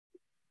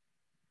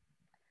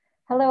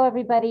Hello,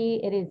 everybody.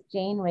 It is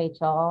Jane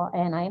Rachel,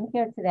 and I am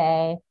here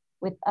today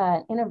with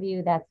an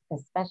interview that's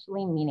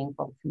especially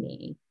meaningful to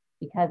me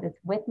because it's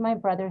with my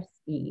brother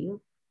Steve,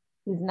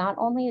 who's not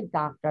only a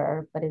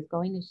doctor, but is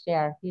going to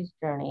share his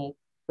journey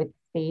with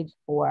stage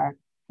 4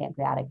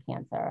 pancreatic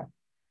cancer,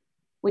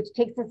 which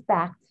takes us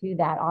back to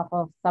that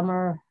awful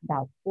summer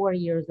about 4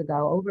 years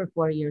ago, over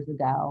 4 years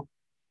ago,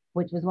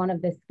 which was one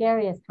of the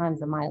scariest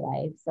times of my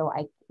life. So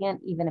I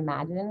can't even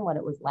imagine what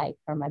it was like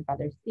for my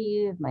brother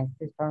Steve, my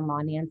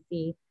sister-in-law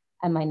Nancy,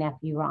 and my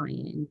nephew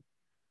Ryan.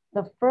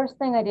 The first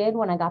thing I did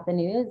when I got the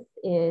news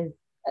is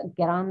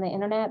get on the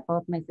internet.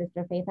 Both my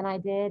sister Faith and I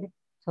did,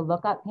 to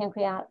look up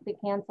pancreatic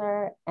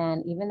cancer.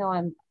 And even though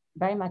I'm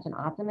very much an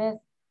optimist,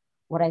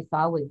 what I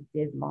saw was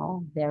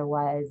dismal. There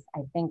was,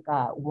 I think,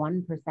 a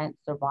 1%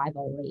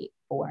 survival rate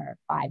for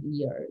 5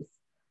 years.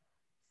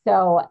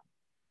 So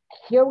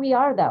here we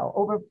are, though,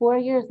 over 4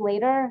 years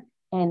later,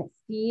 and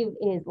Steve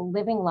is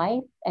living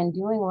life and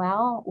doing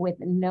well with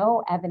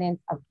no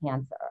evidence of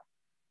cancer.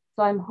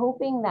 So I'm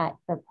hoping that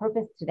the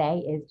purpose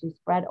today is to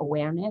spread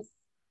awareness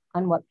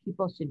on what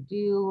people should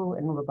do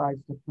in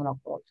regards to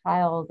clinical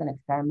trials and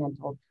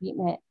experimental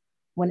treatment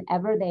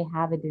whenever they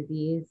have a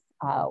disease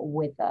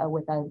with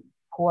a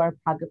poor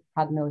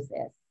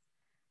prognosis.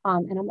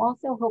 And I'm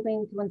also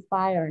hoping to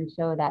inspire and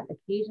show that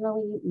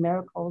occasionally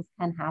miracles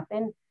can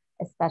happen,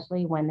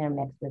 especially when they're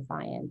mixed with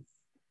science.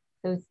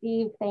 So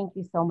Steve, thank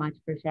you so much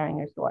for sharing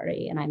your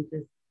story. And I'm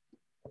just,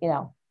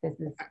 this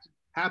is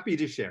happy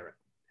to share it.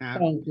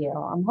 Thank you.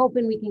 I'm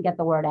hoping we can get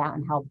the word out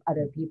and help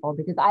other people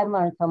because I've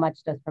learned so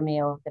much just from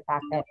you, the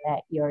fact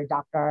that you're a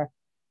doctor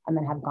and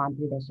then have gone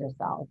through this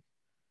yourself.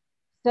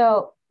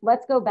 So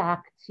let's go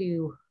back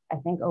to, I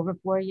think, over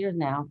 4 years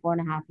now,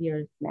 4.5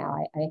 years now.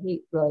 I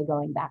hate really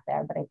going back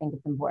there, but I think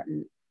it's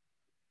important.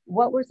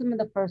 What were some of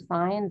the first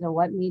signs, or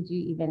what made you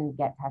even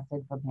get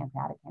tested for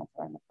pancreatic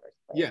cancer in the first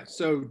place? Yeah,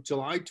 so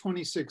July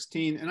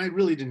 2016, and I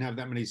really didn't have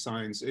that many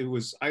signs.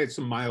 I had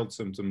some mild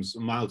symptoms, a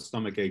mild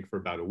stomach ache for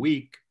about a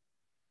week.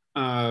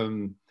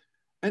 And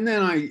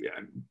then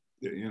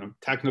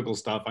technical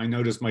stuff, I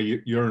noticed my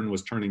urine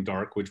was turning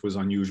dark, which was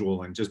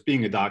unusual. And just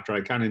being a doctor,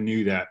 I kind of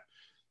knew that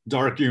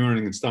dark urine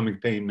and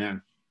stomach pain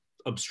meant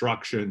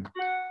obstruction.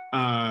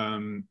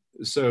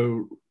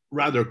 So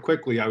rather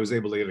quickly, I was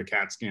able to get a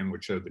CAT scan,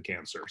 which showed the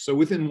cancer. So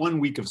within 1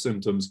 week of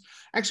symptoms,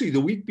 actually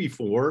the week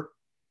before,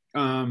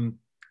 I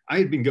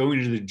had been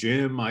going to the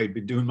gym. I had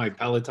been doing my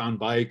Peloton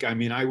bike. I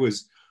mean,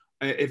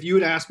 if you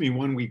had asked me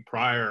 1 week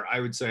prior, I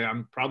would say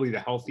I'm probably the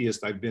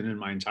healthiest I've been in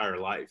my entire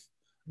life.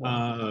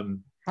 Wow.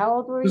 How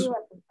old were you?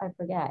 I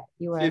forget.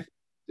 You were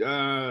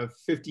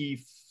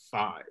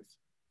 55.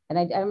 And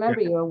I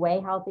remember you were way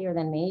healthier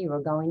than me. You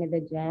were going to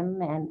the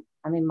gym, and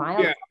I mean,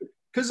 mild. Yeah,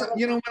 because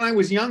when I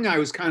was young, I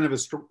was kind of a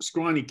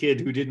scrawny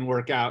kid who didn't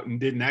work out and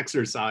didn't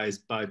exercise.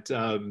 But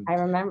I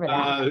remember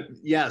that.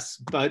 Yes,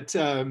 but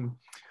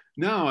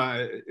no,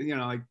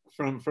 like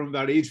from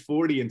about age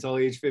 40 until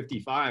age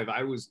 55,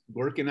 I was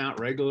working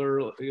out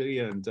regularly,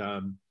 and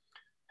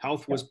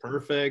health was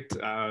perfect.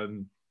 I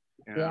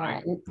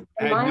had no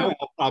health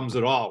problems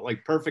at all,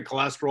 like perfect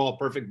cholesterol,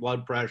 perfect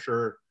blood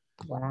pressure.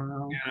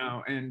 Wow.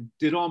 And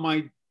did all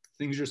my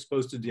things you're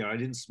supposed to do. I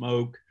didn't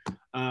smoke.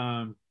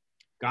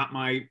 Got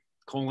my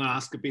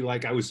colonoscopy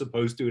like I was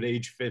supposed to at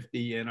age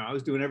 50. I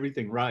was doing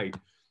everything right.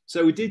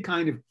 So it did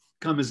kind of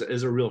come as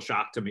a real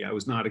shock to me. I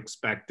was not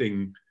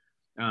expecting.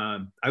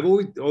 I've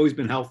always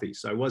been healthy,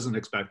 so I wasn't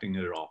expecting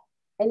it at all.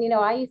 And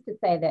I used to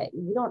say that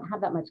we don't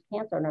have that much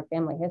cancer in our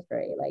family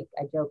history. Like,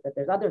 I joke that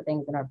there's other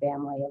things in our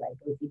family, like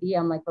OCD.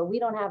 I'm like, but we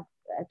don't have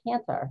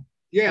cancer.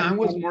 Yeah, I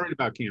wasn't worried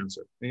about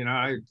cancer.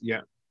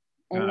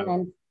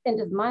 And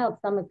just mild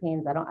stomach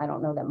pains. I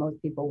don't know that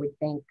most people would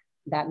think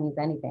that means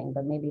anything,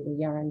 but maybe the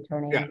urine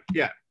turning.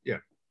 Yeah.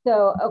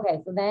 So, okay.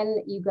 So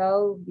then you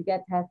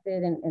get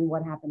tested, and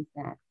what happens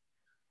next?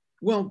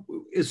 Well,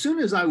 as soon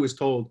as I was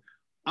told,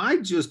 I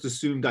just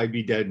assumed I'd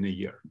be dead in a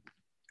year.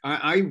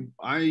 I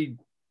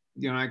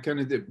kind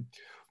of did.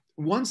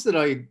 Once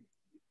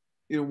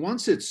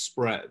it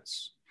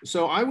spreads.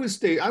 So I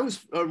was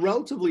a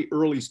relatively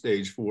early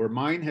stage 4.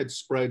 Mine had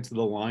spread to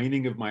the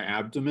lining of my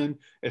abdomen.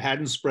 It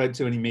hadn't spread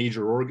to any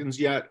major organs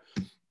yet.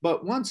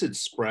 But once it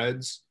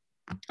spreads,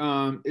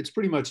 it's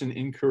pretty much an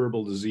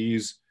incurable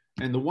disease.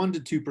 And the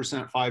 1% to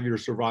 2% 5-year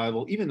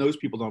survival, even those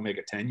people don't make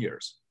it 10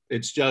 years.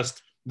 It's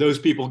just those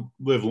people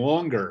live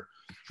longer,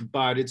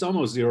 but it's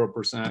almost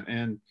 0%.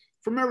 And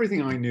from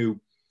everything I knew,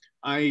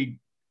 it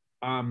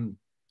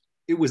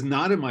was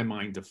not in my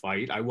mind to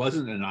fight. I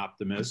wasn't an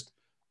optimist.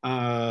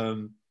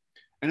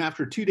 And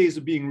after 2 days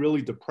of being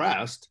really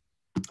depressed,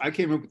 I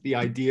came up with the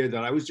idea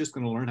that I was just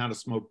going to learn how to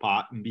smoke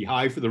pot and be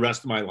high for the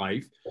rest of my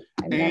life.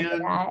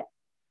 And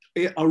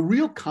a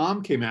real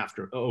calm came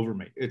over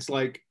me. It's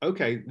like,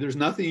 okay, there's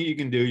nothing you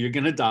can do. You're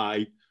going to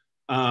die.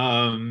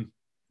 Dying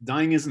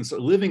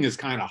living is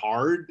kind of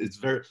hard.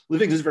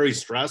 Living is very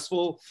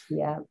stressful.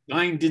 Yeah.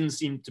 Dying didn't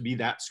seem to be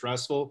that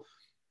stressful.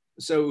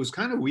 So it was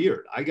kind of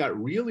weird. I got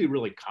really,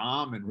 really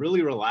calm and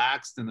really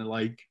relaxed. And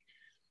my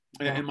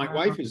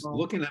wife is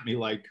looking at me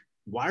like,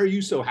 why are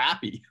you so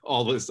happy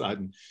all of a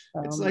sudden?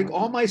 It's like my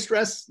all my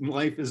stress in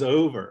life is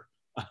over.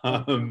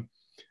 God.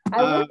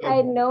 I wish I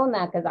had known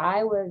that because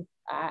I was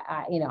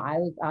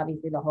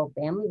obviously the whole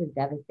family was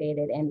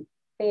devastated. And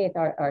Faith,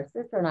 our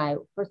sister and I,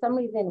 for some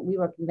reason, we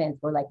were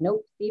convinced we're like,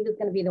 nope, Steve is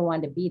going to be the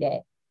one to beat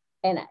it.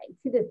 And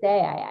to this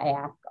day, I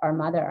ask our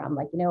mother, I'm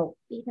like,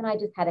 Steve and I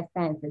just had a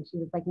sense. And she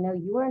was like, no,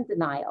 you were in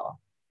denial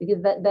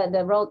because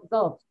the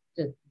results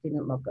just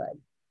didn't look good.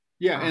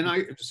 Yeah, and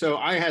I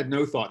had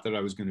no thought that I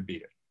was going to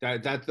beat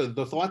it.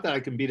 The thought that I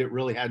can beat it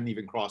really hadn't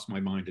even crossed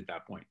my mind at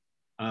that point.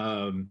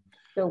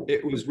 So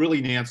it was really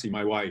Nancy,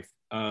 my wife,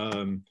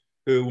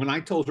 who, when I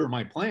told her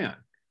my plan,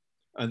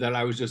 that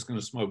I was just going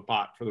to smoke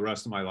pot for the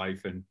rest of my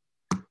life and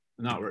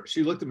not work,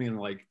 she looked at me and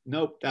like,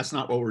 nope, that's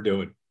not what we're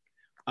doing.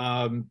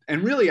 And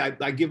really,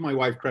 I give my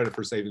wife credit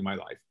for saving my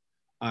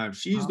life.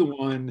 She's the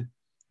one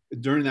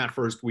during that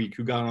first week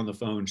who got on the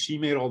phone. She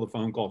made all the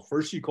phone calls.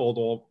 First, she called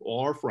all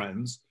our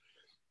friends.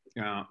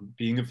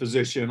 Being a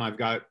physician, I've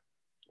got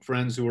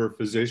friends who are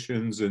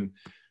physicians, and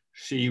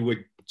she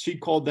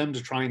called them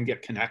to try and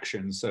get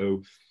connections.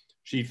 So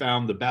she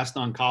found the best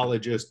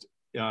oncologist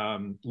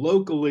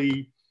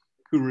locally,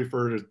 who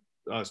referred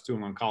us to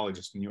an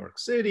oncologist in New York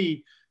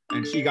City.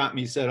 And she got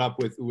me set up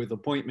with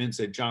appointments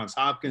at Johns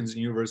Hopkins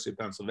and University of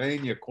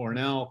Pennsylvania,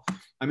 Cornell.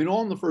 I mean,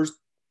 all in the first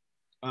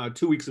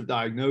 2 weeks of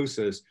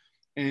diagnosis.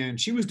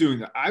 And she was doing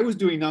that. I was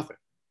doing nothing.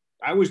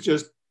 I was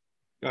just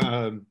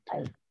calling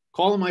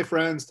my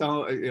friends,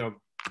 telling,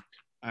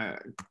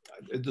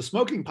 the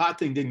smoking pot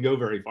thing didn't go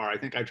very far. I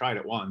think I tried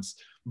it once,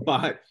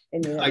 but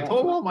I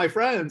told all my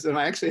friends, and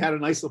I actually had a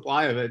nice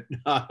supply of it.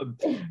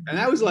 And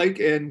that was like,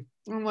 and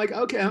I'm like,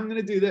 okay, I'm going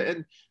to do that.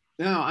 And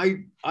now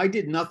I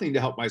did nothing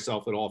to help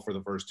myself at all for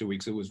the first 2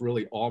 weeks. It was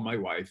really all my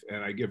wife,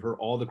 and I give her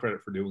all the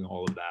credit for doing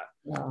all of that.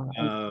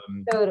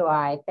 So do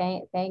I.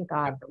 Thank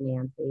God for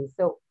Nancy.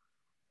 So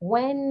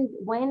when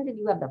did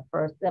you have the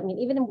first? I mean,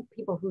 even in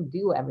people who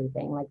do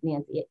everything like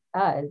Nancy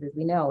does, as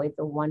we know, it's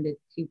a 1%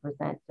 to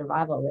 2%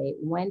 survival rate.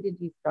 When did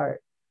you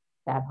start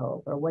that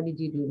hope, or what did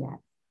you do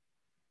next?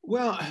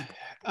 Well,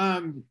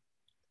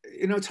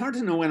 it's hard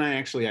to know when I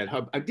actually had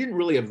hope. I didn't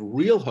really have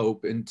real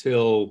hope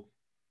until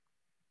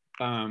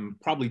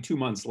probably 2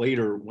 months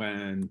later,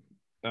 when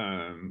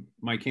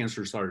my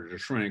cancer started to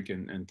shrink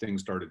and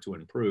things started to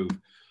improve.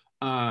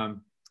 But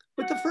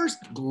the first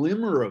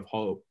glimmer of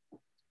hope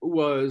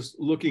was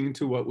looking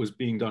to what was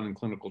being done in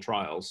clinical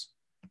trials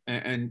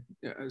and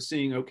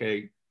seeing,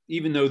 okay,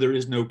 even though there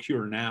is no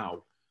cure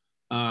now,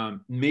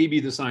 maybe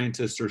the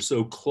scientists are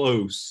so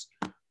close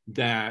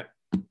that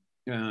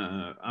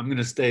I'm going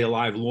to stay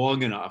alive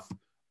long enough.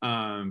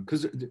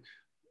 Because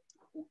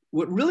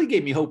what really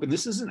gave me hope, and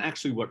this isn't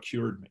actually what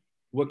cured me,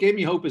 what gave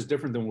me hope is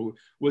different than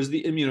was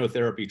the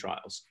immunotherapy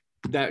trials.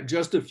 That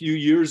just a few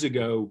years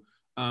ago,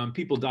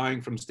 people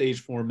dying from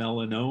stage 4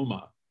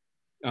 melanoma,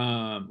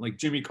 like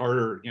Jimmy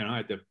Carter,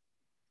 had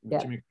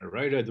Jimmy Carter,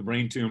 right, had the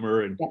brain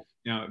tumor, and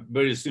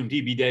but assumed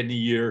he'd be dead in a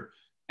year,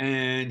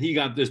 and he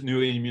got this new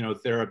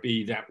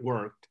immunotherapy that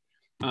worked.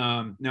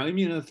 Now,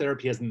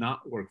 immunotherapy has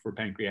not worked for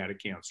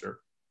pancreatic cancer,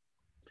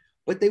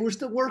 but they were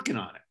still working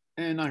on it.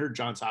 And I heard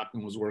Johns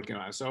Hopkins was working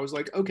on it, so I was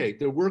like, okay,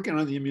 they're working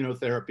on the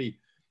immunotherapy.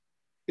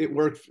 It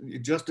worked.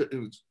 It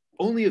was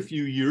only a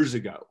few years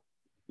ago,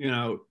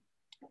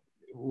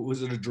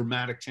 was it a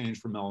dramatic change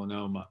for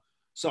melanoma?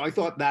 So I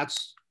thought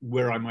that's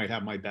where I might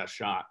have my best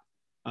shot.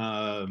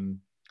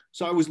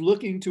 So I was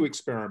looking to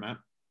experiment.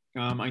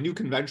 I knew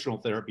conventional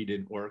therapy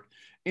didn't work.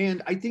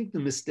 And I think the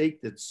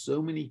mistake that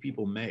so many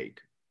people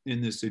make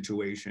in this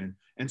situation,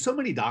 and so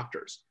many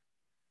doctors,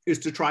 is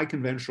to try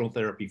conventional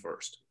therapy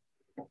first.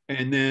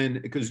 And then,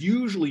 because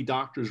usually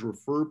doctors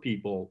refer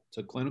people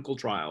to clinical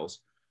trials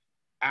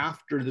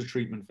after the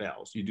treatment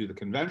fails. You do the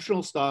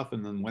conventional stuff,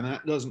 and then when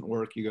that doesn't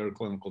work, you go to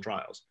clinical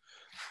trials.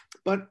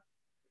 But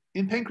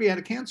in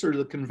pancreatic cancer,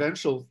 the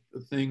conventional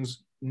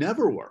things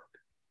never work.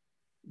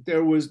 I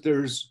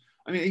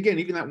mean, again,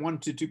 even that 1%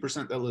 to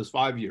 2% that lives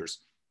 5 years,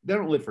 they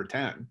don't live for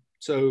 10.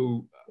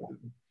 So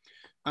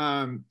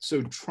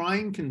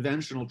trying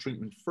conventional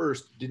treatment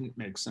first didn't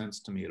make sense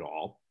to me at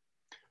all.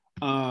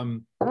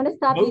 I'm going to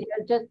stop you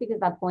just because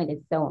that point is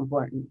so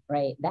important,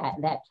 right?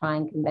 That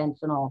trying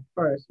conventional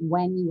first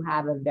when you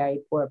have a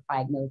very poor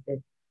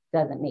prognosis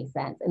doesn't make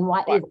sense. And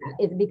why is that?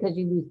 Is it because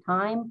you lose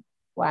time?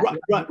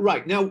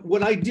 Right. Now,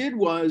 what I did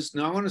was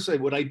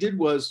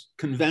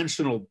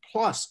conventional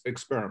plus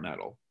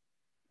experimental.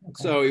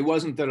 Okay. So it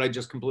wasn't that I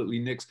just completely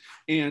nixed.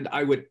 And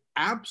I would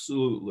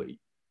absolutely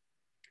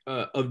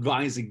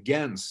advise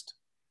against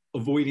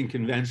avoiding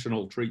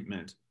conventional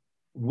treatment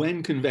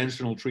when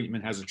conventional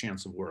treatment has a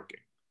chance of working,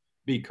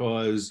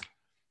 because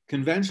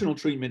conventional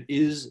treatment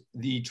is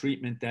the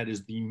treatment that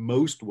is the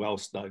most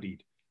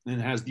well-studied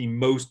and has the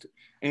most,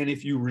 and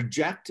if you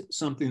reject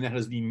something that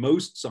has the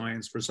most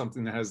science for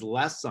something that has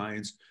less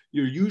science,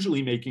 you're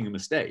usually making a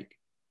mistake.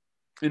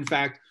 In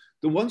fact,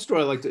 the one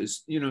story I like to,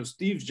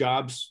 Steve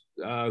Jobs,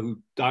 who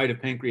died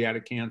of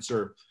pancreatic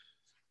cancer,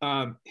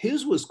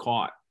 his was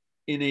caught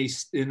in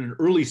an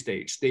early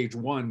stage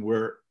 1,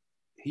 where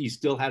he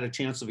still had a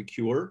chance of a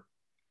cure.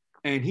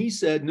 And he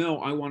said, no,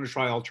 I want to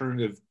try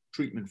alternative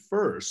treatment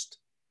first.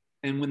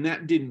 And when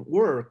that didn't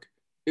work,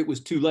 it was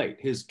too late.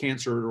 His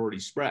cancer had already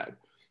spread.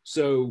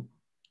 So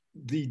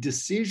the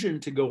decision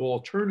to go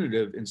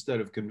alternative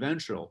instead of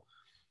conventional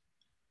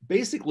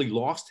basically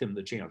lost him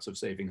the chance of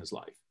saving his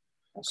life.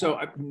 Okay. So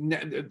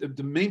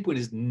the main point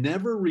is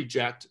never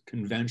reject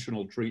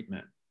conventional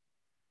treatment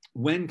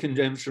when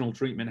conventional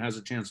treatment has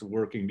a chance of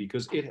working,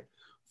 because it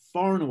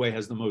far and away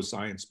has the most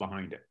science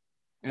behind it.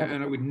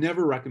 And I would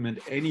never recommend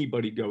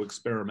anybody go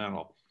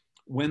experimental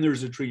when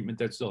there's a treatment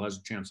that still has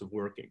a chance of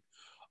working,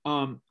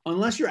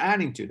 unless you're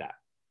adding to that,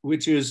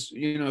 which is,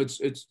 you know,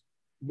 it's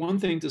one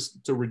thing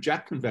to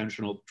reject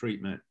conventional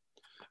treatment,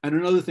 and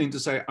another thing to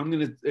say, I'm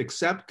going to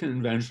accept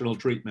conventional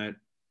treatment,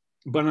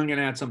 but I'm going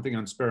to add something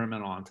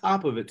experimental on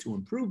top of it to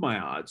improve my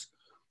odds.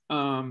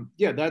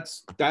 Yeah,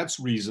 that's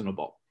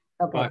reasonable.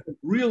 Okay. But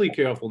really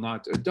careful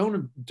not to,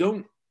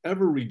 don't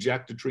ever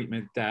reject a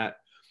treatment that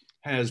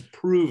has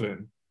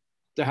proven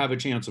to have a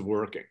chance of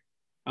working.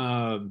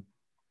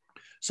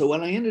 So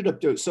what I ended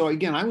up doing, so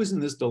again, I was in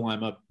this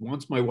dilemma.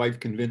 Once my wife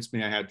convinced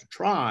me I had to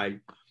try,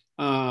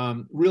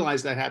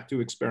 realized I had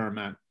to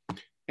experiment,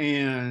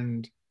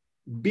 and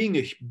being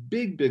a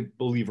big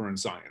believer in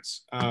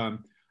science.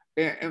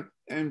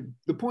 And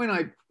the point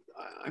I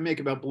make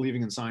about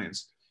believing in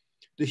science,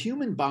 the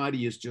human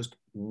body is just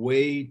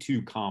way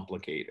too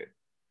complicated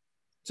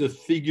to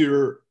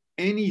figure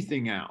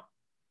anything out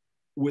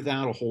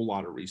without a whole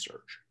lot of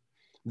research.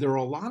 There are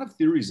a lot of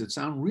theories that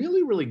sound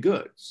really, really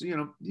good. So, you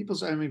know, people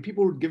say, I mean,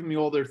 people were giving me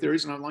all their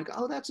theories and I'm like,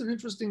 oh, that's an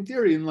interesting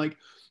theory. And like,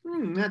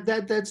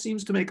 that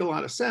seems to make a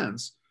lot of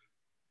sense.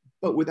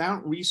 But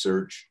without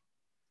research,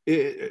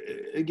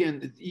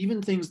 again,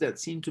 even things that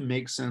seem to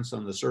make sense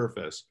on the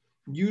surface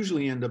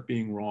usually end up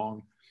being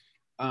wrong.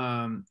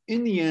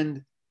 In the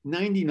end,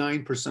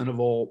 99% of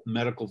all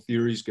medical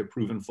theories get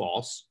proven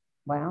false.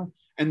 Wow.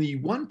 And the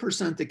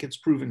 1% that gets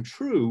proven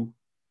true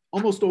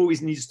almost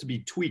always needs to be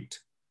tweaked.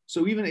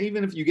 So even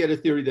if you get a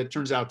theory that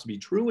turns out to be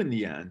true in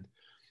the end,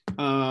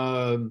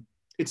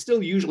 it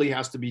still usually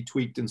has to be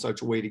tweaked in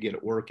such a way to get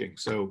it working.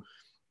 So,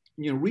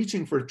 you know,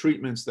 reaching for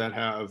treatments that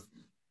have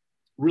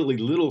really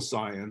little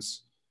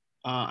science,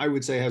 I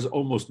would say has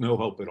almost no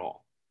hope at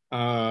all.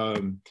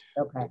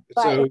 Okay.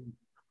 So,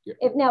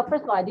 if now,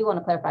 first of all, I do want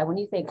to clarify, when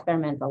you say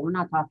experimental, we're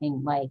not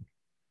talking like,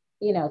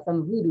 you know,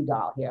 some voodoo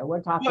doll here.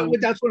 We're talking. Well,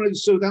 that's what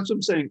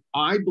I'm saying.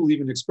 I believe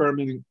in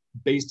experimenting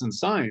based on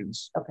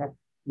science. Okay.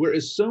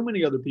 Whereas so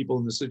many other people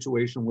in the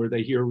situation where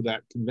they hear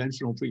that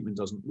conventional treatment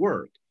doesn't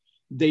work,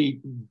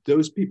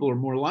 those people are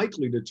more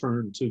likely to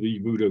turn to the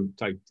voodoo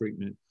type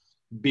treatment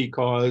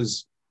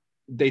because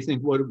they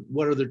think,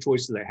 what other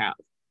choice do they have?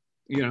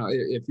 You know,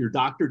 if your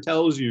doctor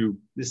tells you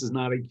this is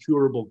not a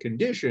curable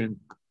condition,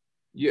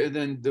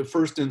 then the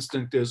first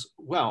instinct is,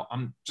 well,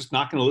 I'm just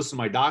not going to listen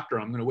to my doctor.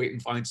 I'm going to wait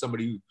and find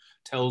somebody who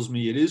tells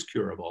me it is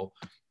curable.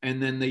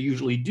 And then they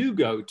usually do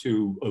go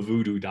to a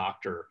voodoo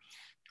doctor,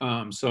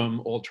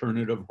 some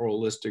alternative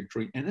holistic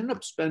treatment, and end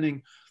up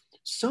spending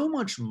so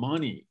much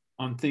money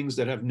on things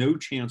that have no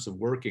chance of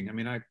working. I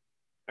mean, I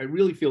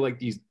really feel like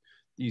these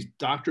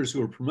doctors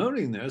who are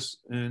promoting this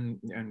and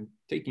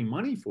taking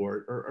money for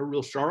it are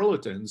real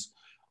charlatans.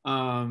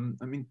 I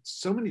mean,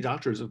 so many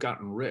doctors have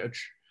gotten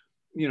rich,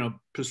 you know,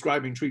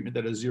 prescribing treatment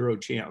that has zero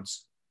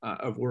chance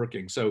of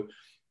working. So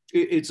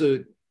it's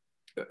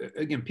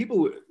again,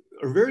 people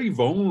are very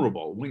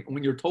vulnerable.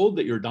 When you're told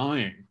that you're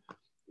dying,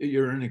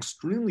 you're in an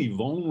extremely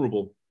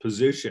vulnerable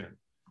position.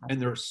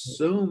 And there are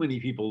so many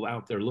people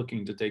out there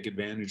looking to take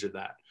advantage of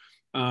that.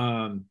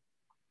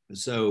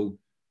 So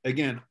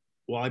again,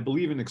 while I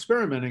believe in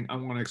experimenting, I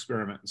want to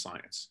experiment in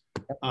science.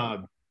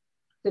 So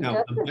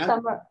now,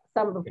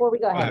 before we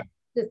go ahead,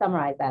 to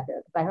summarize that there,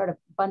 because I heard a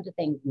bunch of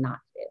things not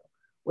to,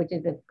 which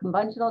is if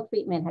conventional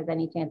treatment has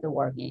any chance of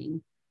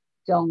working,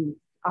 don't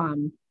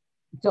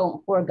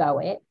forego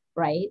it,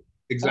 right?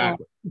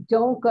 Exactly. And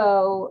don't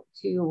go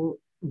to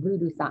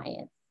voodoo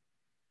science.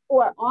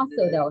 Or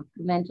also, though, if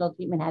conventional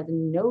treatment has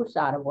no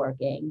shot of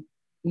working,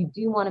 you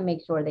do want to make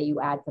sure that you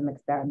add some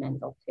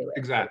experimental to it.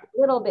 Exactly. It's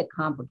a little bit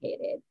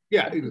complicated.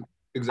 Yeah,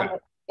 exactly.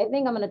 I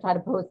think I'm going to try to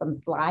post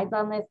some slides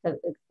on this to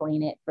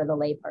explain it for the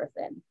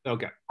layperson.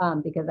 Okay.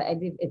 Because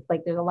it's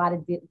like there's a lot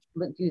of do's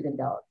and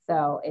don'ts.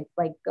 So it's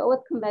like go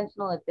with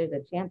conventional if there's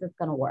a chance it's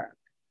going to work.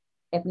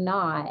 If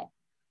not,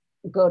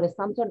 go to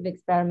some sort of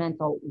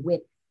experimental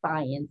with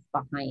science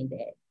behind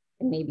it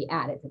and maybe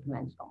add it to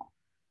conventional.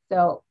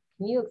 So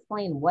can you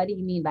explain what do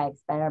you mean by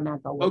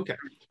experimental? Okay.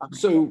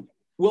 So,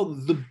 well,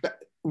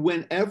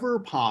 whenever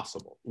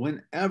possible,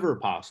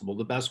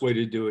 the best way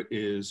to do it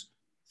is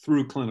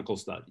through clinical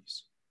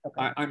studies.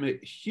 Okay. I'm a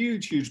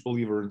huge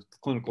believer in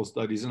clinical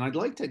studies, and I'd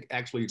like to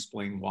actually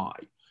explain why.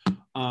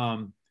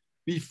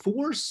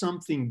 Before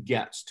something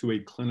gets to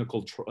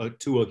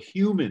to a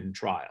human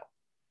trial,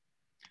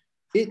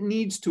 it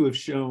needs to have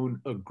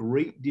shown a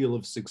great deal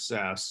of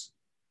success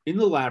in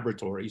the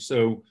laboratory.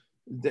 So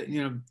that,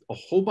 you know, a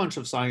whole bunch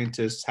of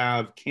scientists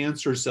have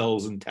cancer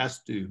cells in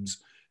test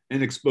tubes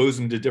and expose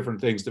them to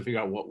different things to figure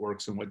out what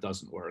works and what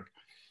doesn't work.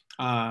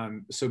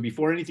 So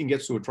before anything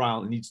gets to a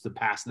trial, it needs to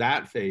pass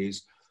that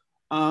phase.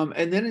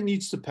 And then it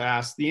needs to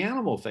pass the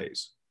animal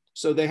phase.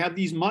 So they have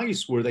these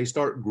mice where they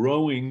start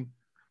growing,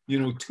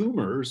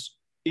 tumors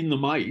in the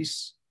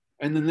mice,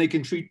 and then they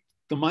can treat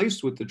the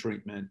mice with the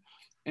treatment.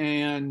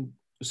 And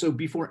so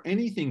before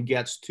anything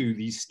gets to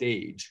the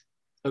stage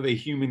of a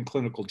human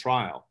clinical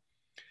trial,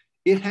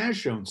 it has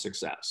shown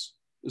success.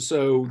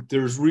 So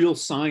there's real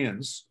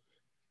science.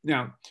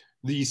 Now,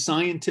 the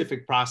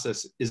scientific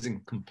process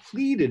isn't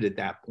completed at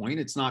that point.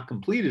 It's not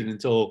completed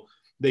until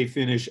they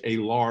finish a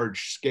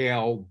large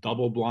scale,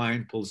 double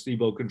blind,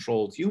 placebo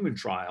controlled human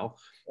trial.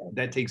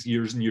 That takes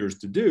years and years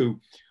to do.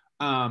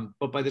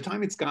 But by the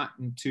time it's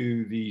gotten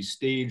to the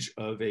stage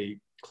of a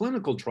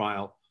clinical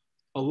trial,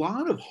 a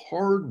lot of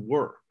hard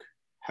work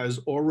has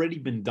already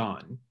been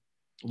done.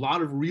 A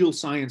lot of real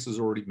science has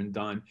already been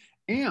done.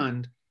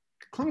 And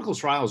clinical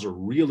trials are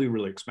really,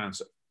 really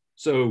expensive.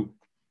 So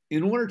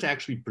in order to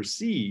actually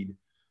proceed,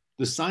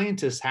 the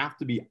scientists have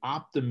to be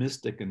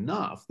optimistic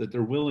enough that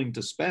they're willing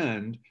to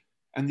spend,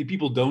 and the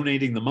people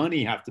donating the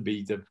money have to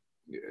be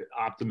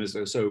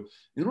optimistic. So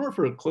in order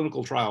for a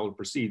clinical trial to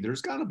proceed,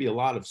 there's got to be a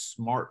lot of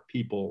smart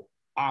people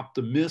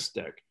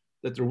optimistic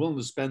that they're willing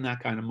to spend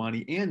that kind of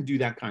money and do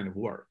that kind of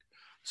work.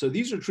 So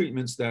these are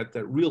treatments that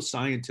real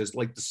scientists,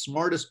 like the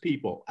smartest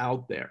people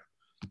out there,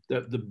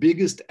 the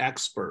biggest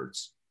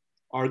experts,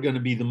 are going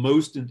to be the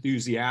most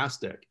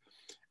enthusiastic.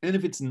 And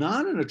if it's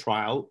not in a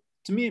trial,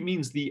 to me, it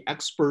means the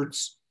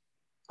experts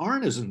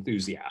aren't as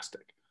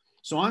enthusiastic.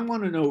 So I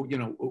want to know,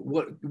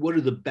 what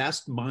are the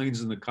best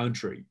minds in the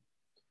country?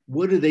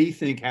 What do they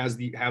think has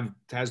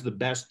the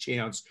best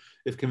chance?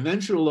 If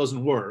conventional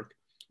doesn't work,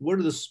 what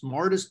are the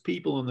smartest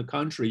people in the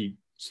country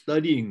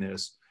studying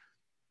this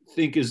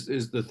think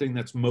is the thing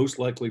that's most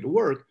likely to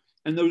work?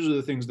 And those are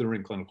the things that are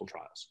in clinical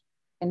trials.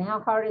 And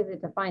how hard is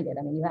it to find it?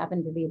 I mean, you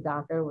happen to be a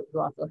doctor. You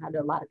also had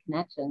a lot of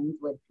connections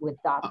with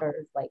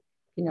doctors. Like,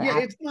 yeah,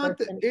 it's not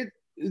that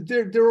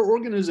there are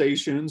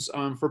organizations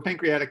for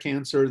pancreatic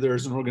cancer.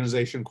 There's an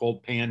organization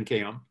called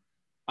PanCam,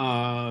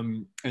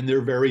 and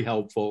they're very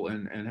helpful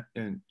in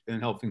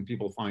helping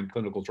people find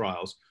clinical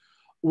trials.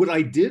 What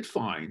I did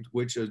find,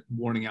 which is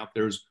warning out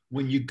there, is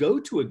when you go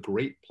to a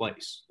great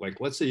place, like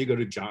let's say you go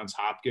to Johns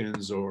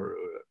Hopkins or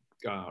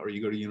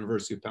you go to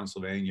University of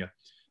Pennsylvania,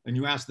 and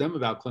you ask them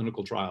about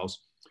clinical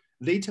trials,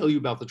 they tell you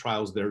about the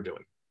trials they're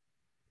doing.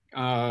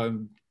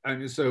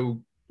 And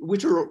so,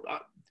 which are,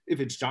 if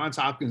it's Johns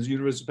Hopkins,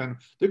 University of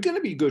Pennsylvania, they're going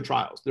to be good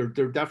trials. They're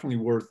definitely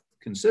worth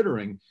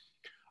considering.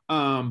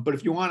 But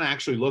if you want to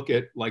actually look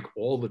at like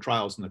all the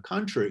trials in the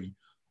country,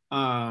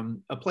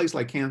 a place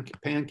like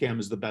PanCam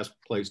is the best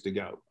place to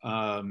go.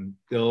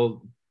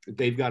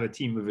 They've got a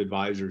team of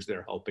advisors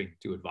there helping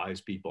to advise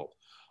people.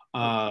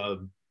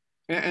 And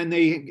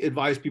they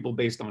advise people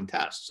based on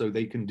tests. So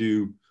they can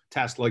do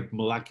tests like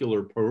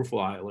molecular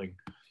profiling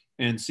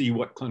and see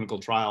what clinical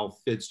trial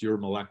fits your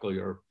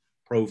molecular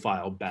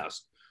profile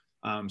best.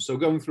 So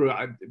going through,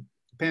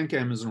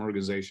 PanCam is an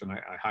organization I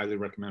highly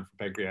recommend for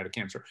pancreatic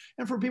cancer.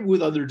 And for people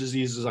with other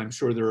diseases, I'm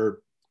sure there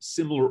are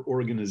similar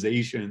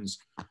organizations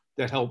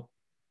that help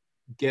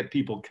get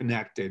people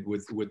connected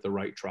with the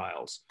right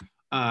trials.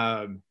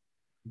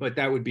 But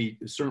that would be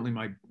certainly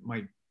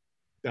my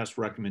best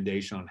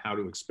recommendation on how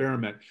to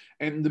experiment.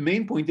 And the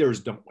main point there is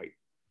don't wait.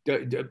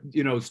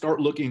 Start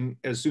looking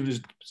as soon as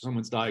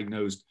someone's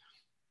diagnosed.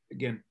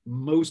 Again,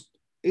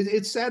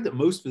 it's sad that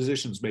most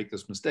physicians make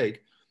this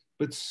mistake,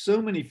 but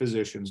so many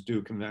physicians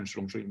do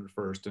conventional treatment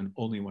first and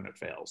only when it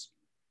fails.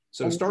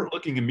 So start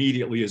looking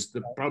immediately is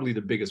probably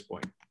the biggest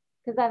point.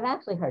 Because I've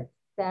actually heard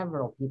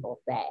several people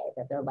say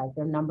that they're like,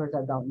 their numbers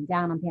are going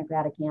down on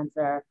pancreatic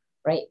cancer,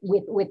 right?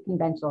 With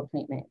conventional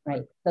treatment,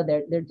 right? So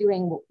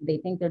they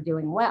think they're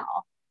doing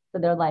well. So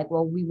they're like,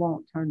 well, we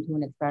won't turn to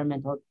an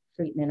experimental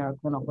treatment or a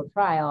clinical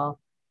trial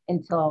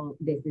until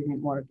this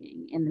isn't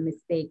working. And the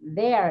mistake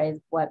there is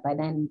what by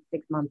then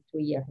 6 months to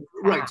a year has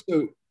passed.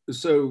 Right.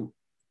 So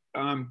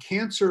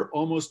cancer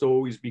almost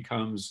always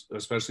becomes,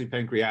 especially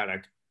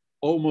pancreatic,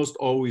 almost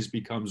always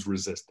becomes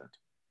resistant.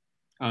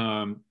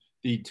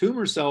 The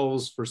tumor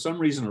cells, for some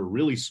reason, are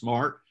really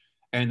smart,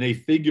 and they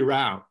figure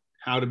out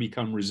how to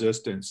become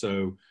resistant.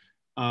 So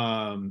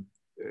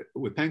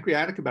with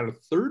pancreatic, about a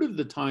third of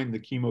the time the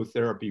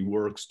chemotherapy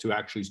works to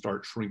actually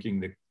start shrinking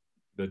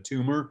the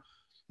tumor.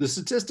 The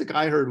statistic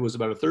I heard was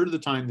about a third of the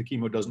time the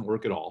chemo doesn't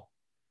work at all.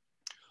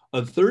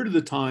 A third of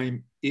the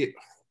time it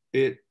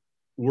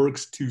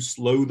works to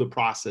slow the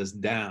process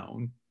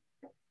down.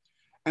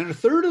 And a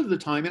third of the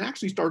time it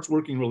actually starts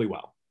working really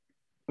well.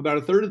 About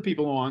a third of the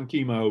people on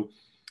chemo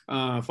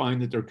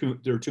find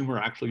that their tumor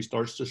actually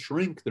starts to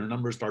shrink. Their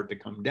numbers start to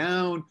come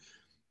down.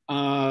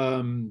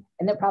 And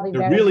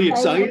they're really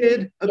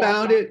excited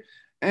about it.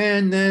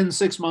 And then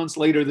 6 months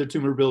later, the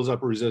tumor builds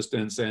up a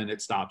resistance and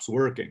it stops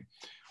working.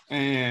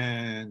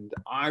 And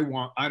I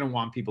don't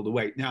want people to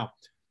wait. Now,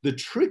 the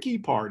tricky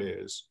part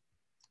is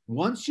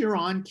once you're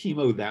on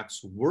chemo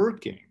that's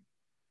working,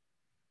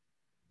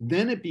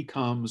 then it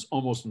becomes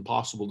almost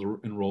impossible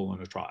to enroll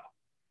in a trial.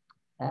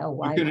 Oh,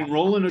 why? You can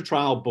enroll in a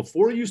trial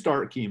before you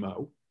start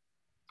chemo,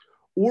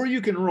 or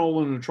you can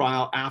enroll in a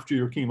trial after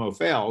your chemo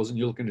fails and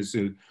you're looking to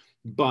sue.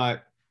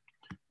 But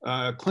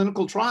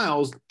clinical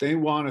trials, they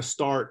want to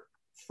start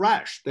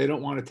fresh. They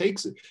don't want to take,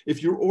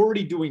 if you're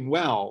already doing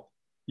well,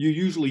 you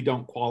usually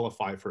don't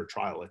qualify for a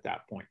trial at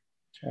that point.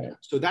 Right.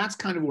 So that's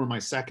kind of where my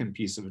second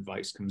piece of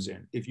advice comes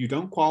in. If you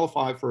don't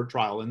qualify for a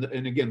trial, and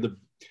again,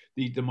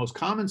 the most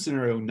common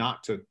scenario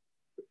not to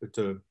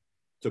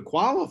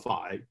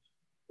qualify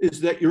is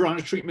that you're on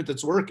a treatment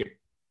that's working.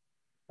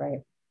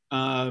 Right.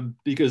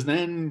 Because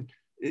then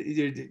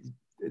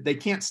they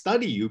can't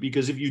study you,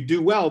 because if you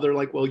do well, they're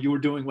like, well, you were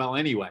doing well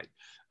anyway.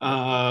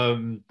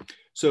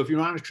 So if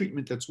you're on a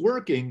treatment that's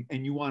working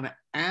and you want to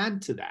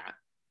add to that,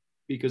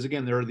 because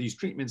again, there are these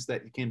treatments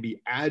that can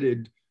be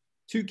added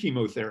to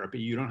chemotherapy.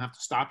 You don't have to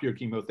stop your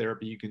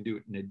chemotherapy. You can do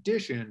it in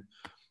addition.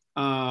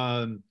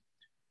 Then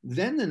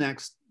the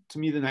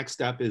next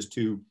step is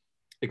to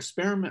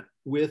experiment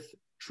with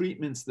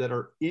treatments that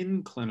are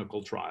in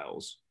clinical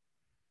trials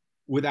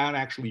without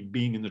actually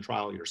being in the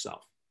trial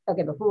yourself.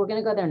 Okay, before we're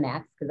going to go there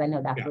next, because I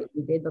know that's what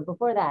you did. But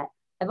before that,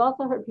 I've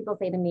also heard people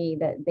say to me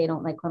that they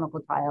don't like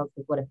clinical trials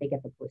because what if they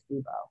get the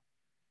placebo?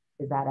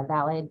 Is that a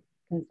valid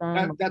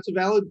concern?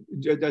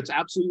 That's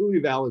absolutely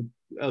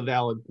a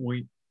valid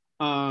point.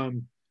 A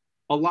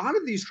lot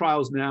of these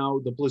trials now,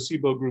 the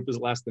placebo group is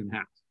less than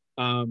half.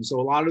 So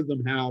a lot of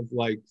them have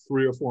like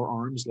 3 or 4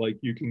 arms, like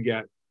you can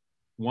get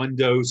one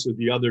dose or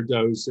the other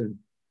dose, and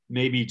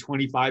maybe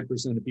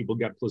 25% of people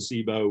get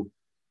placebo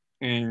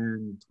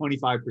and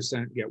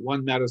 25% get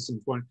one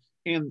medicine.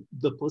 And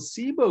the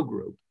placebo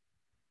group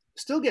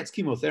still gets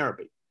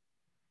chemotherapy.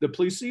 The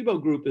placebo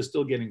group is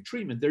still getting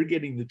treatment. They're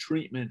getting the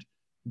treatment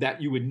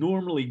that you would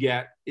normally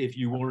get if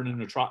you weren't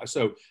in a trial.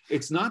 So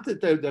it's not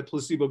that the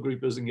placebo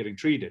group isn't getting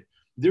treated.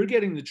 They're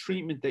getting the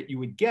treatment that you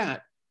would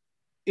get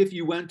if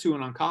you went to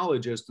an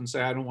oncologist and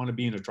say, I don't want to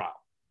be in a trial.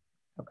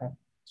 Okay.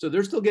 So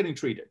they're still getting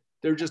treated.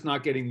 They're just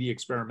not getting the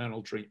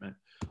experimental treatment.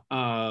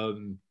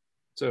 And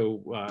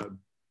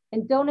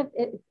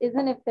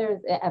if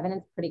there's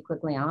evidence pretty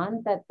quickly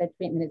on that the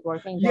treatment is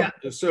working? Yeah.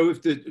 So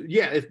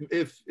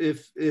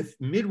if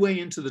midway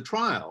into the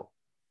trial,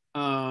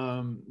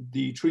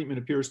 the treatment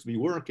appears to be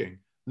working,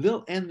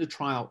 they'll end the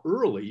trial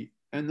early,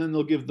 and then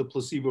they'll give the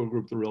placebo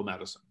group the real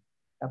medicine.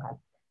 Okay.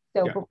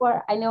 So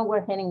before, I know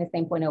we're hitting the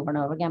same point over and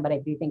over again, but I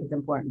do think it's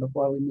important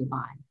before we move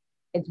on.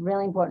 It's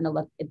really important to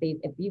look at these.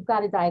 If you've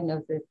got a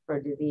diagnosis for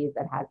a disease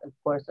that has a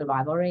poor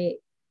survival rate,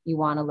 you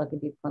want to look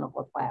at these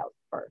clinical trials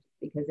first,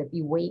 because if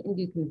you wait and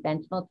do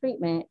conventional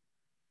treatment,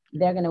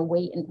 they're going to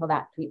wait until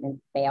that treatment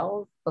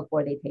fails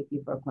before they take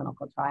you for a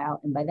clinical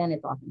trial. And by then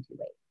it's often too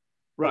late.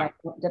 Right.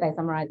 Did I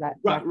summarize that?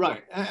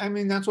 Right. I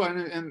mean, that's why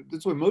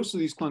most of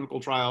these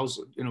clinical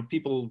trials,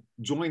 people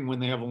join when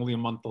they have only a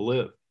month to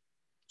live.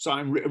 So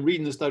I'm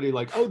reading the study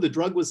like, oh, the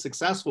drug was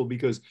successful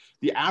because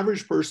the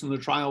average person in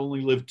the trial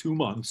only lived 2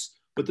 months,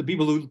 but the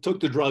people who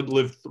took the drug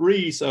lived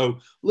 3. So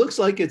looks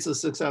like it's a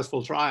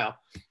successful trial.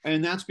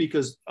 And that's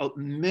because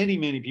many,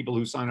 many people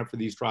who sign up for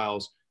these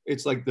trials,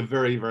 it's like the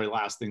very, very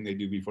last thing they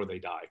do before they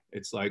die.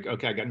 It's like,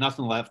 okay, I got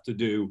nothing left to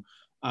do.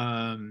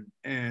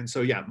 And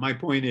so, yeah, my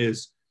point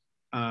is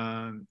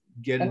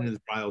get into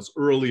the trials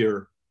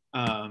earlier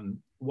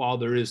while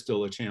there is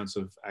still a chance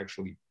of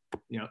actually,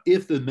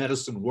 if the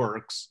medicine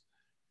works,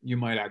 you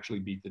might actually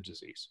beat the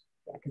disease.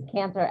 Yeah, because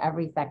cancer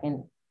every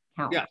second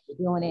counts. Yeah.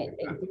 Doing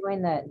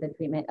the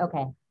treatment.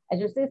 Okay.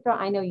 As your sister,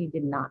 I know you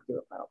did not do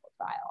a clinical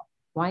trial.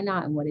 Why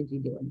not? And what did you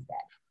do instead?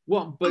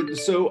 Well, but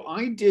so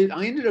I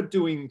ended up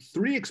doing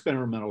 3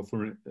 experimental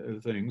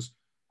things,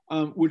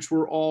 which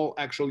were all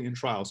actually in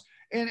trials.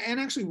 And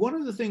actually one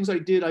of the things I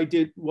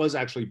did was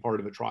actually part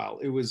of a trial.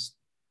 It was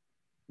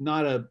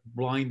not a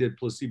blinded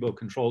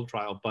placebo-controlled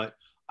trial, but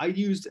I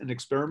used an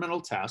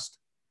experimental test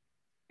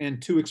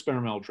and 2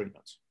 experimental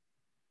treatments.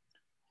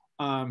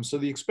 So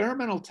the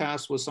experimental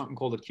test was something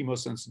called a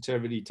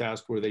chemosensitivity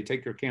test, where they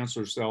take your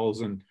cancer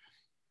cells and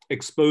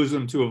expose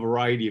them to a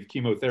variety of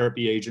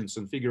chemotherapy agents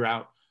and figure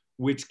out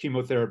which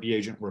chemotherapy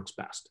agent works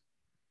best.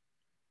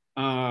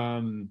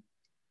 And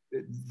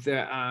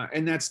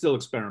that's still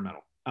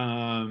experimental.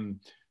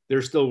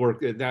 There's still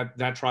work.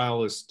 That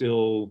trial is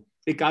still,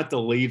 it got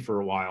delayed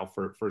for a while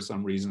for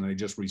some reason. They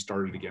just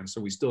restarted again.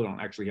 So we still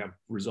don't actually have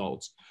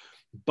results.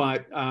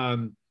 But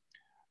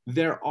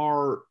there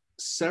are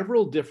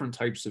several different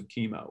types of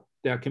chemo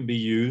that can be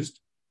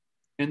used.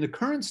 In the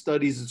current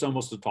studies, it's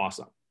almost a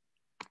toss-up.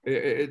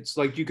 It's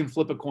like you can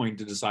flip a coin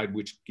to decide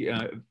which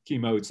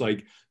chemo. It's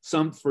like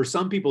for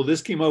some people,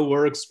 this chemo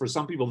works. For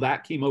some people,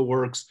 that chemo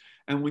works.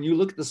 And when you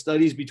look at the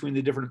studies between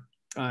the different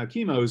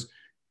chemos,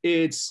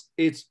 it's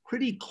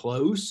pretty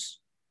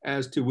close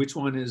as to which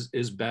one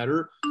is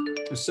better.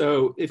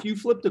 So if you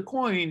flip the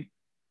coin,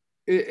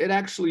 it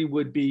actually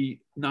would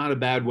be not a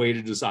bad way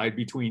to decide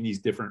between these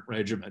different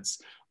regimens.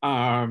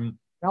 And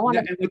what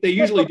they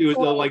usually do is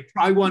they'll like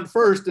try one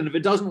first, and if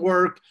it doesn't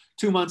work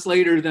 2 months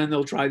later, then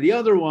they'll try the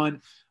other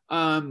one.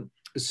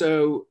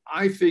 So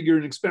I figure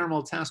an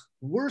experimental test,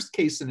 worst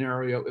case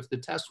scenario, if the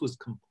test was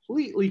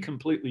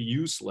completely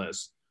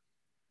useless,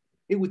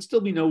 it would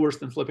still be no worse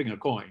than flipping a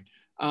coin.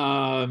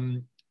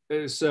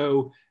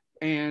 So,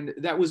 and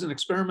that was an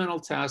experimental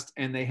test,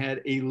 and they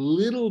had a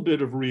little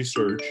bit of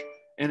research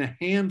and a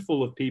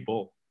handful of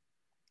people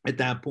at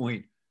that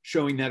point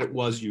showing that it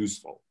was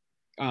useful.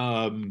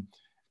 And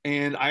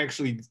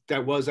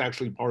that was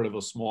actually part of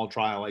a small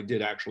trial. I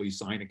did actually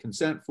sign a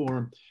consent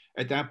form.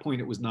 At that point,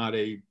 it was not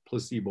a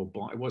placebo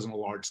blind, it wasn't a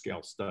large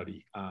scale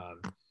study.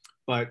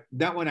 But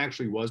that one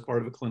actually was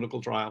part of a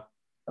clinical trial.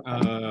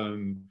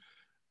 Okay.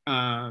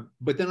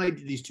 But then I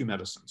did these two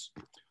medicines,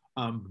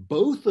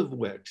 both of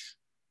which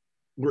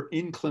were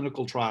in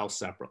clinical trials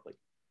separately.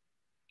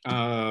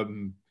 Where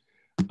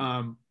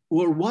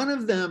one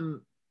of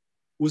them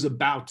was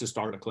about to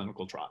start a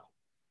clinical trial.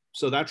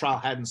 So that trial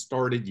hadn't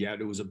started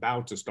yet. It was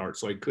about to start.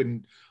 So I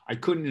couldn't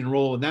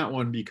enroll in that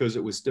one because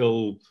it was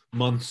still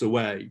months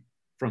away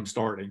from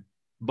starting,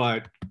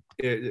 but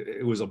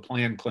it was a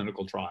planned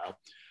clinical trial.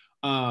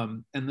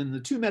 And then the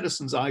two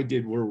medicines I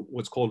did were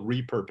what's called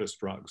repurposed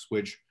drugs,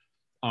 which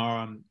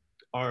are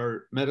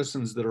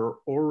medicines that are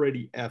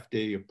already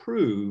FDA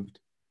approved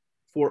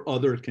for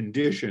other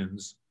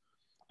conditions.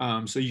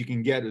 So you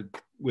can get it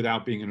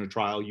without being in a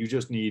trial. You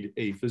just need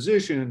a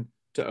physician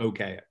to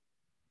okay it.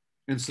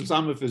 And since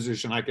I'm a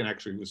physician, I can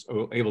actually was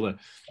able to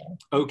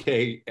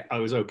okay. I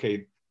was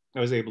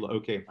able to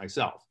okay it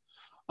myself.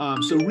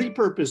 So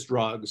repurposed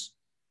drugs.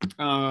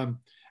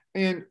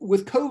 And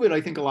with COVID,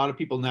 I think a lot of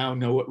people now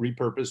know what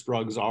repurposed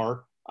drugs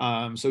are.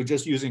 So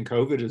just using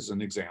COVID as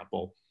an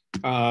example,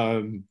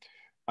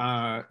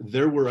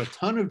 there were a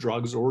ton of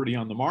drugs already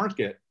on the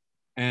market.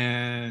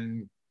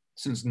 And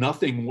since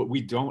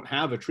we don't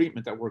have a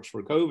treatment that works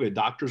for COVID,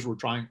 doctors were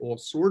trying all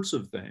sorts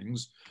of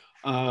things.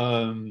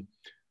 And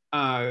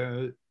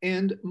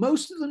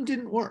most of them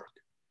didn't work.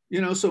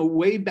 So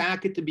way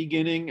back at the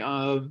beginning,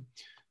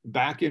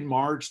 back in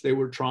March, they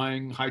were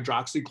trying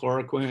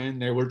hydroxychloroquine,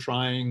 they were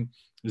trying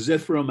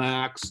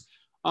Zithromax.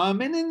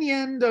 And in the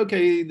end,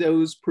 okay,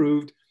 those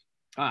proved,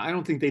 I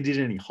don't think they did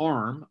any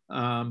harm,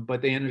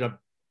 but they ended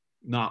up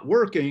not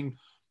working.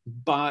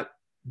 But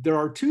there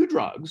are two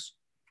drugs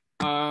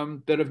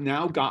that have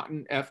now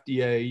gotten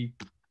FDA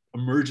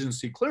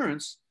emergency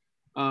clearance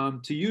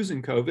to use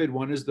in COVID.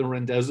 One is the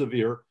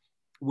remdesivir,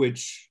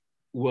 which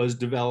was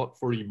developed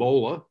for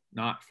Ebola,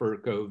 not for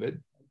COVID.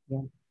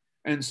 Yeah.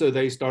 And so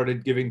they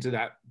started giving to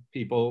that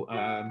people,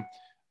 and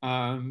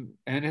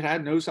it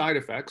had no side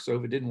effects. So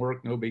if it didn't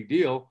work, no big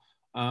deal,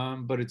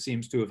 but it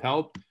seems to have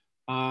helped.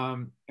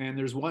 And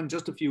there's one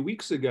just a few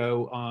weeks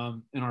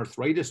ago, an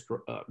arthritis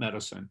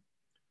medicine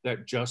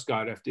that just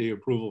got FDA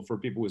approval for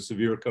people with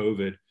severe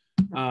COVID.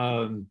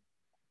 And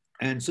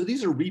so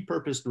these are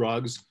repurposed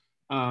drugs.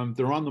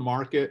 They're on the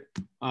market.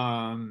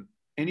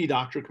 Any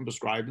doctor can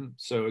prescribe them.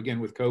 So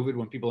again, with COVID,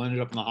 when people ended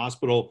up in the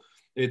hospital,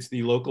 it's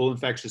the local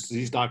infectious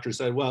disease doctor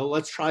said, well,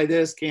 let's try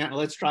this,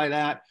 let's try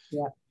that.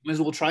 Yeah. Might as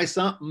well try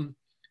something.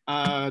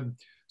 So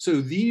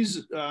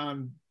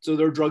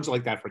there are drugs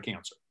like that for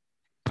cancer.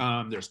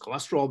 There's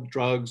cholesterol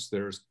drugs,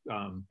 there's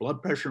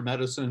blood pressure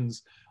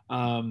medicines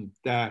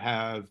that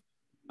have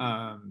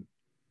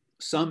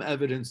some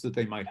evidence that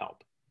they might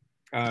help.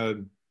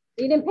 You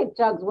didn't pick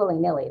drugs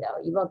willy-nilly,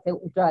 though. You looked at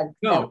drugs.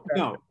 No.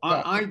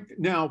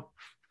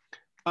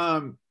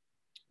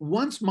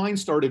 Once mine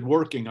started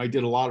working, I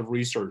did a lot of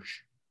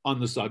research on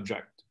the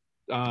subject.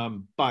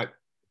 But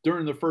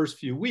during the first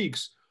few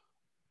weeks,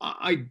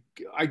 I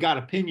got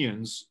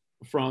opinions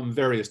from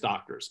various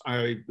doctors.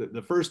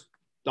 The first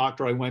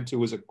doctor I went to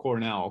was at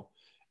Cornell,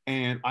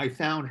 and I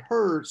found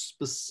her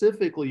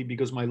specifically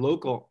because my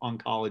local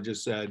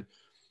oncologist said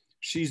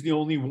she's the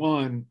only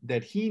one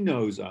that he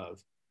knows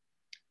of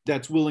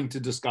that's willing to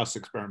discuss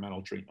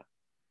experimental treatment.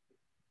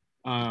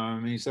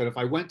 He said, if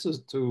I went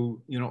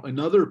to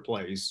another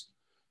place,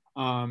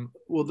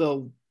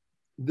 well,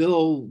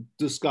 they'll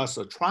discuss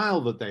a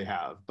trial that they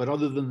have, but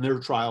other than their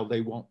trial,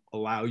 they won't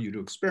allow you to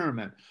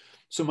experiment.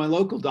 So my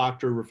local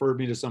doctor referred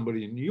me to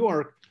somebody in New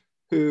York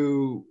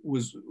who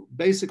was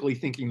basically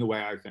thinking the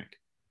way I think,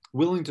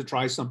 willing to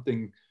try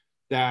something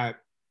that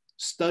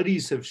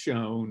studies have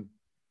shown,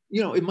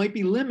 it might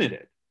be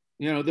limited.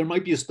 There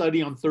might be a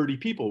study on 30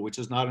 people, which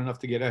is not enough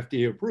to get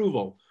FDA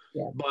approval.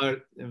 Yeah.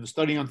 But if a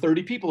study on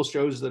 30 people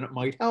shows that it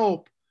might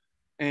help,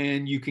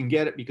 and you can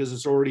get it because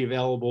it's already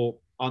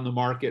available on the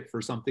market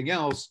for something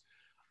else.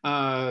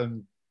 So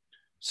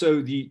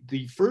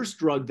the first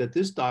drug that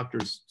this doctor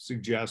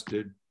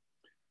suggested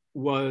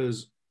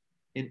was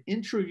an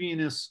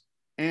intravenous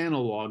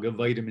analog of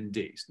vitamin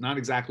D. It's not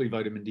exactly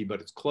vitamin D,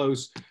 but it's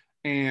close,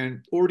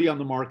 and already on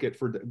the market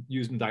for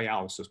using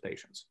dialysis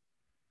patients.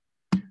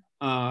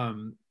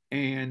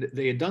 And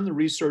they had done the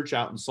research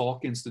out in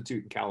Salk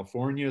Institute in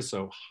California,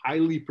 so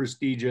highly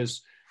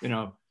prestigious,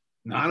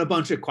 not a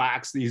bunch of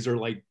quacks. These are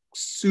like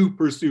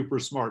super, super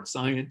smart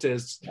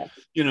scientists,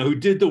 who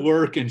did the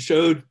work and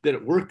showed that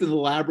it worked in the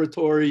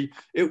laboratory.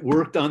 It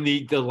worked on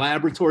the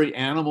laboratory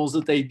animals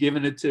that they'd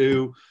given it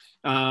to.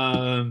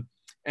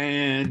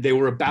 And they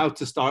were about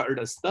to start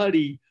a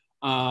study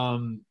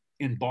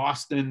in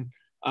Boston,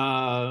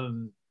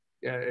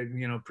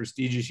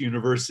 prestigious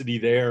university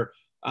there.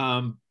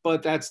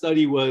 But that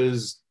study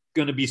was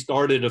going to be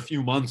started a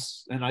few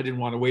months, and I didn't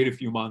want to wait a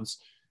few months.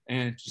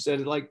 And she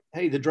said, like,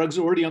 hey, the drug's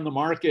already on the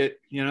market.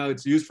 You know,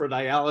 it's used for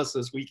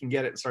dialysis. We can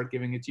get it and start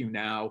giving it to you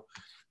now.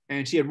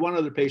 And she had one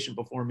other patient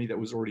before me that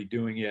was already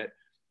doing it.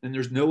 And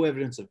there's no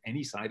evidence of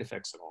any side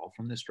effects at all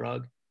from this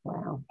drug.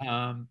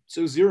 Wow.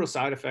 So 0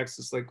 side effects.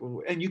 It's like,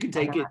 and you can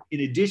take it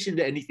in addition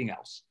to anything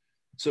else.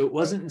 So it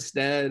wasn't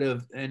instead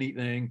of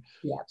anything.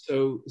 Yeah.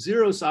 So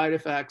 0 side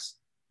effects.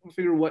 I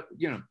figure what,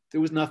 you know,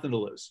 there was nothing to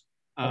lose.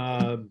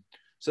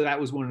 So that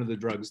was one of the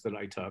drugs that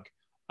I took.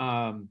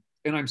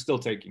 And I'm still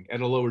taking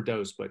at a lower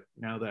dose, but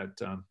now that,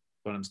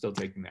 but I'm still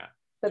taking that.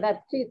 So that's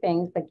 2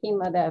 things, the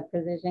chemo, the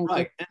precision.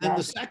 Right. And then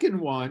the second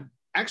one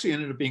actually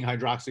ended up being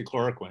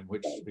hydroxychloroquine,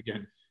 which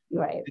again,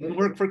 didn't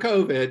work for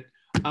COVID.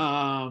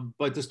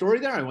 But the story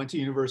there, I went to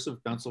University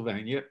of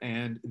Pennsylvania,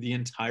 and the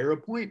entire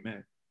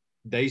appointment,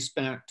 they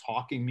spent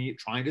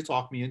trying to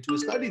talk me into a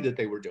study that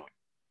they were doing.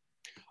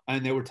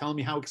 And they were telling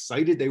me how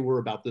excited they were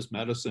about this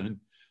medicine.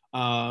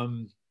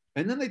 And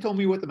then they told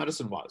me what the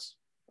medicine was.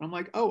 I'm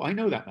like, oh, I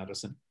know that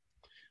medicine.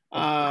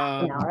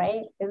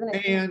 Right? Isn't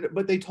it?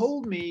 But they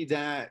told me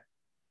that,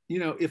 you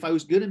know, if I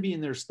was going to be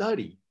in their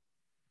study,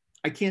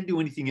 I can't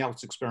do anything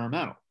else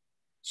experimental.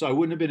 So I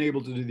wouldn't have been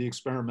able to do the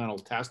experimental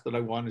test that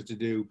I wanted to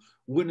do,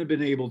 wouldn't have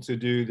been able to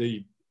do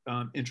the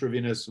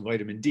intravenous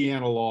vitamin D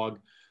analog,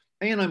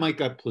 and I might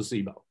get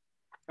placebo.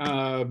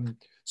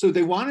 So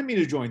they wanted me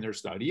to join their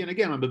study. And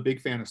again, I'm a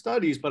big fan of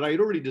studies, but I had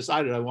already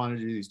decided I wanted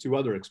to do these 2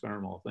 other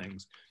experimental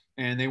things.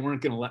 And they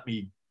weren't going to let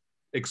me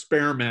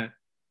experiment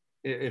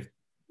if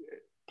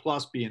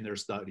plus be in their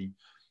study.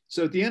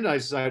 So at the end, I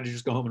decided to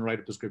just go home and write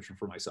a prescription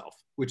for myself,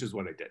 which is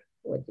what I did.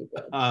 What you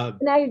did. So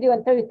now you're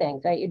doing 3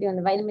 things, right? You're doing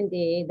the vitamin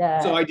D.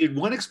 So I did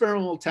 1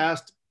 experimental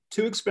test,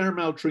 2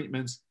 experimental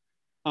treatments.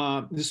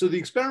 So the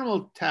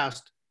experimental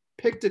test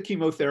picked a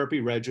chemotherapy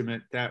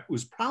regimen that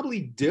was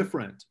probably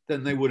different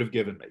than they would have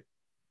given me.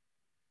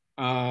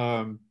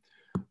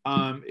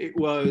 It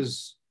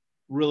was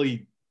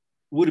really,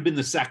 would have been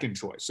the second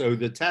choice. So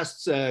the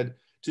test said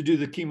to do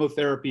the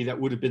chemotherapy that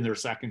would have been their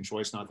second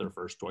choice, not their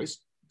first choice.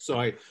 So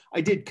I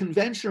did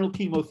conventional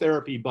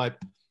chemotherapy, but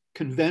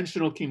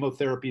conventional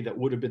chemotherapy that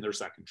would have been their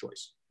second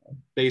choice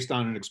based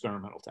on an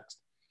experimental test,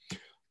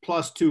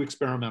 plus 2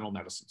 experimental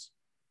medicines.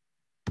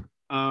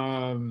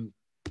 And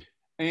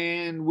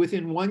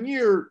within 1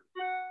 year,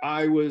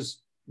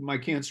 my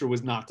cancer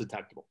was not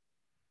detectable.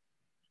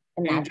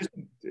 And that's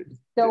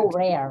so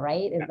rare,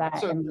 right? Is that?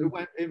 So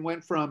it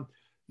went from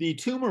the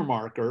tumor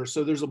marker.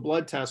 So there's a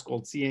blood test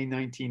called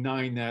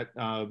CA19-9 that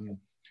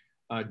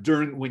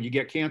when you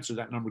get cancer,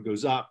 that number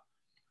goes up.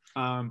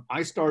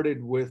 I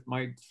started with,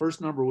 my first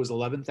number was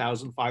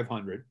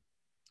 11,500.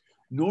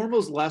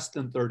 Normal's less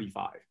than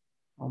 35.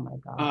 Oh my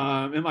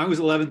God. And I was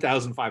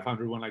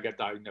 11,500 when I got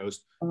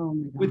diagnosed. Oh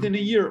my God. Within a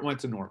year, it went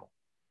to normal.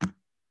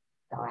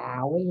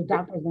 Wow. Were your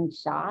doctors in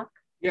shock?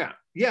 Yeah.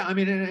 Yeah. I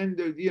mean, and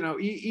you know,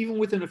 even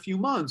within a few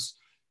months,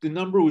 the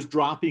number was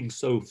dropping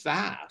so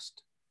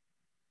fast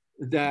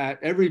that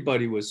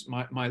everybody was,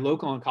 my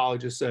local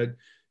oncologist said,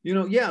 you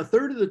know, yeah,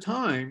 1/3 of the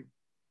time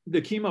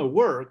the chemo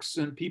works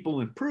and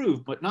people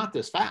improve, but not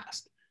this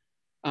fast.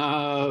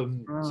 So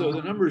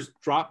the numbers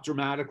dropped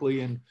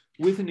dramatically, and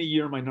within a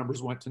year, my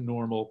numbers went to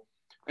normal.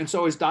 And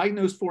so I was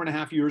diagnosed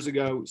 4.5 years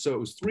ago. So it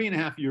was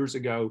 3.5 years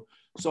ago.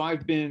 So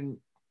I've been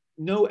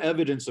no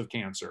evidence of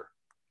cancer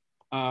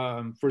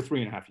for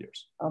 3.5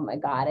 years. Oh my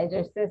God. As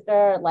your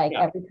sister, like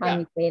every time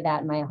you say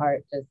that, my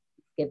heart just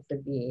skips a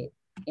beat,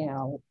 you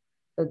know.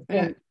 So it's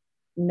been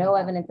no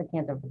evidence of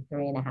cancer for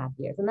 3.5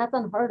 years. And that's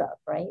unheard of,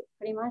 right?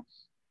 Pretty much.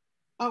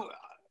 Oh,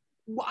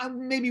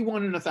 maybe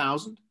 1 in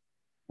 1,000.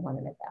 1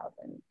 in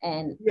 1,000.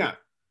 And yeah,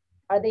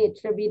 are they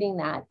attributing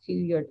that to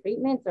your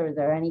treatments, or is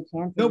there any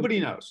chance? Nobody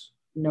knows.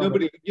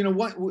 Nobody. You know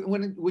what?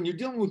 When you're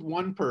dealing with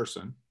one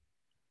person,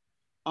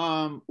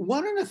 1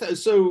 in 1,000.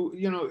 So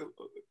you know,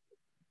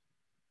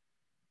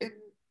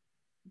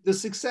 the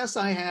success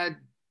that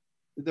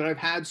I've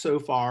had so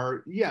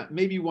far, yeah,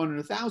 maybe 1 in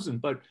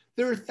 1,000. But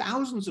there are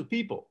thousands of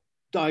people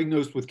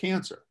diagnosed with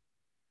cancer.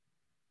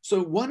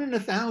 So 1 in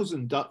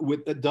 1,000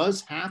 that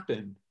does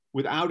happen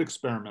without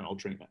experimental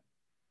treatment.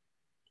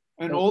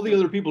 And all the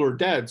other people are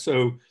dead.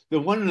 So the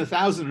 1 in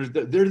 1,000,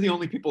 they're the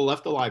only people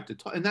left alive to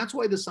talk. And that's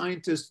why the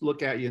scientists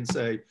look at you and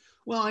say,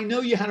 well, I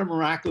know you had a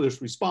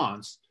miraculous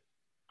response,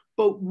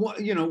 but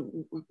you know,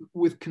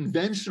 with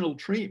conventional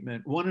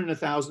treatment, 1 in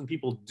 1,000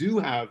 people do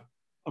have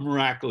a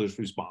miraculous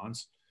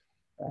response.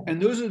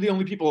 And those are the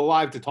only people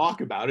alive to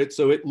talk about it.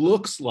 So it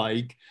looks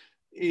like,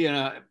 you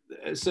know,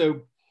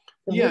 so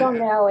we don't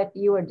know if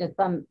you were just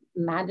some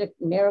magic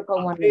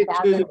miracle 1 in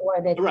 1,000,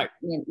 or that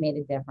made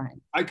a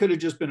difference. I could have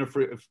just been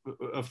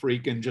a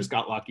freak and just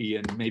got lucky,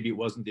 and maybe it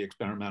wasn't the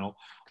experimental,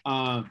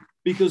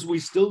 because we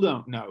still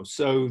don't know.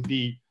 So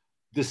the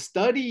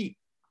study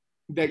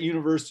that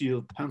University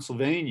of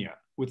Pennsylvania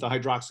with the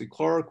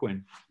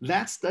hydroxychloroquine,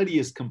 that study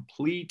is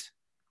complete,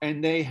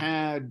 and they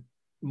had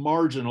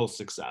marginal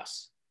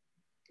success.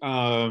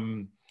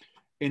 In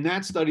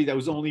that study, that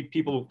was only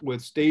people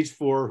with stage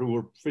 4 who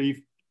were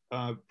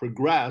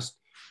progressed,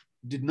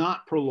 did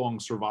not prolong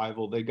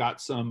survival. They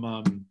got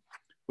some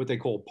what they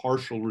call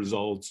partial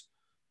results.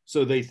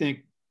 So they think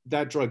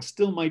that drug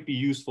still might be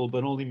useful,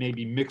 but only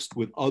maybe mixed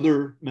with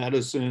other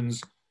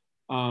medicines,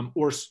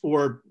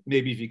 or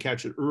maybe if you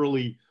catch it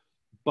early.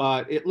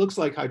 But it looks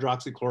like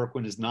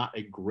hydroxychloroquine is not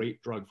a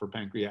great drug for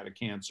pancreatic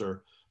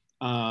cancer.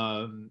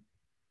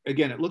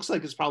 Again, it looks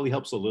like it probably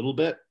helps a little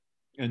bit,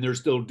 and they're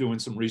still doing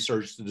some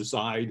research to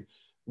decide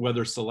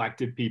whether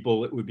selected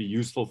people it would be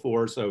useful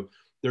for. So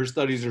their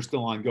studies are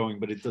still ongoing,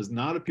 but it does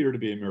not appear to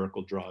be a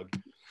miracle drug.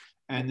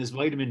 And this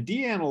vitamin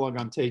D analog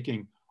I'm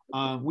taking,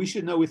 we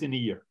should know within a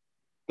year.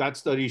 That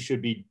study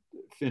should be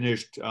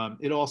finished.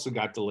 It also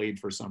got delayed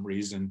for some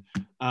reason.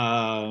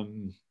 I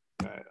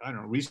don't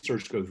know,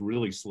 research goes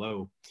really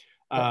slow.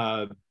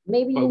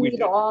 Maybe you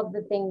need all of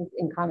the things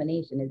in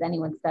combination. Is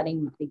anyone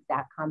studying the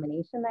exact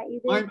combination that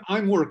you do?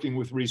 I'm working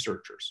with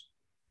researchers.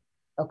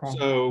 Okay.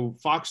 So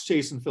Fox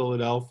Chase in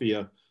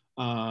Philadelphia,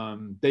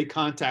 they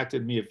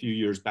contacted me a few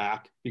years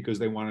back because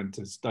they wanted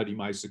to study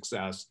my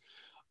success.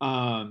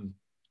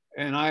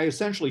 And I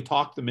essentially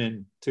talked them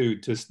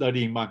into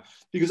studying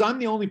because I'm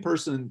the only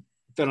person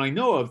that I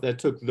know of that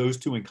took those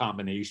two in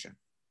combination.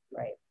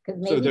 Right.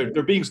 So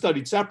they're being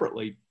studied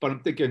separately, but I'm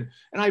thinking,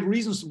 and I have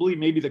reasons to believe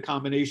maybe the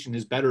combination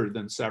is better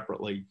than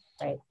separately.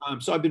 Right.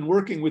 So I've been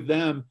working with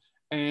them,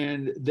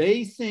 and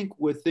they think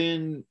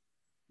within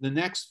the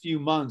next few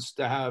months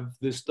to have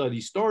this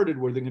study started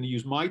where they're going to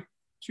use my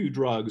two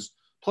drugs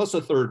plus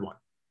a third one.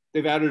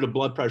 They've added a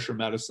blood pressure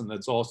medicine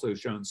that's also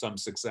shown some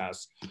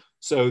success.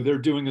 So they're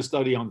doing a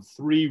study on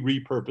 3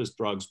 repurposed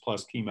drugs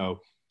plus chemo.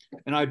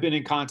 And I've been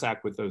in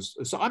contact with those.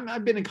 So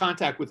I've been in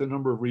contact with a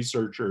number of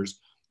researchers.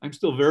 I'm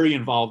still very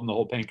involved in the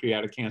whole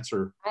pancreatic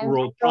cancer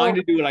world, trying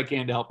to do what I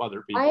can to help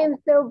other people. I am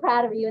so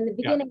proud of you. In the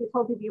beginning, you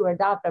told people you were a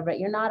doctor, but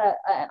you're not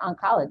an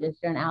oncologist.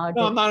 You're an allergist.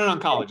 No, I'm not an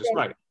oncologist,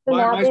 right. So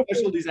my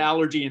specialty is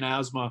allergy and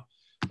asthma.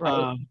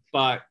 Right.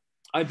 But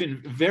I've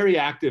been very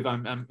active.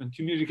 I'm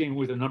communicating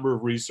with a number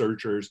of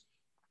researchers,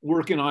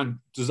 working on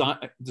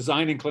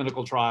designing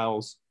clinical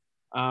trials.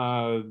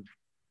 Again,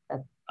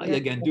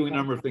 doing a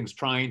number of things,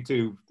 trying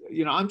to,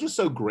 I'm just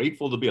so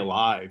grateful to be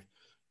alive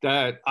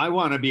that I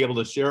want to be able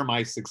to share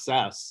my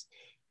success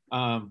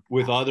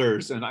with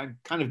others. And I'm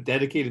kind of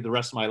dedicated the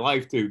rest of my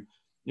life to,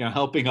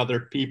 helping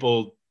other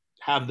people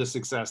have the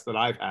success that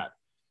I've had.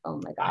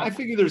 Oh my God. I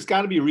figure there's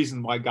got to be a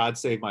reason why God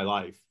saved my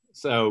life.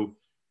 So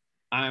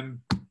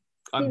I'm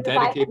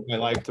dedicating my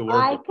life to work.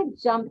 I could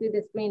jump through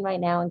the screen right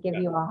now and give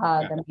you a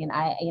hug. I mean,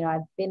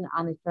 I've been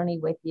on this journey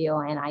with you,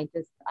 and I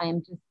am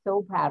just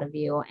so proud of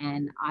you.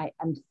 And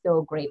I'm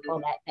so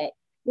grateful that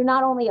you're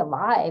not only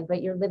alive,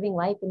 but you're living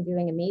life and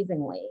doing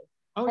amazingly.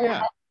 Oh, and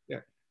yeah.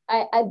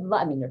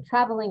 I mean, you're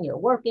traveling, you're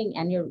working,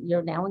 and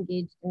you're now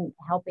engaged in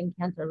helping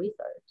cancer research.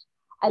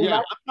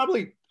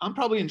 I'm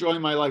probably enjoying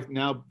my life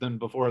now than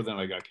before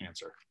I got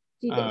cancer.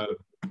 Do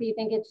you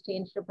think it's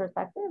changed your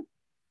perspective?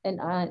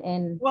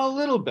 Well, a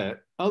little bit.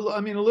 I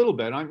mean, a little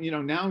bit. I'm,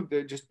 now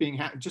just being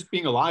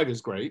alive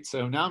is great.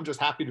 So now I'm just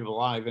happy to be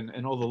alive,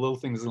 and all the little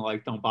things in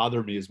life don't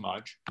bother me as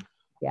much.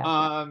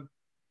 Yeah.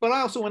 But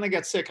I also, when I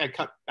get sick, I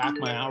cut back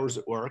my hours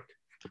at work.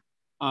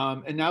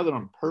 And now that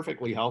I'm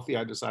perfectly healthy,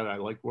 I decided I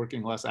like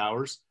working less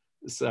hours.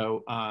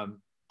 So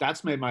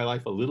that's made my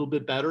life a little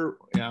bit better.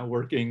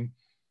 Working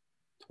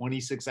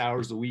 26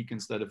 hours a week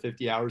instead of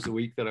 50 hours a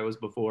week that I was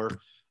before.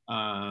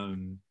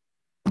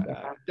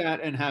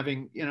 That and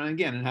having,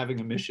 and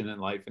having a mission in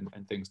life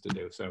and things to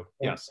do. So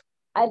yes.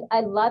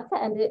 I'd love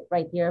to end it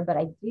right here, but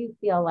I do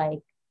feel like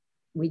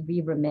we'd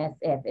be remiss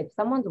if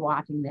someone's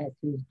watching this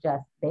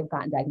they've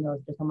gotten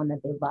diagnosed, or someone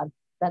that they love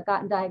that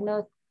gotten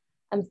diagnosed.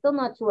 I'm still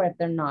not sure if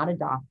they're not a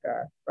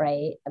doctor,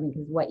 right? I mean,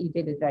 because what you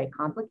did is very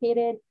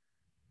complicated.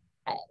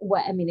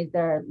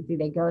 Do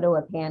they go to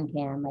a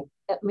PanCam? What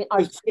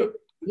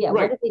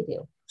do they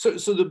do?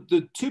 So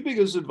the two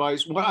biggest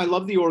advice, I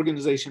love the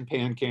organization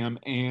PanCam,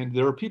 and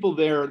there are people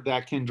there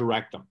that can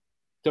direct them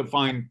to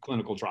find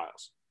clinical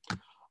trials.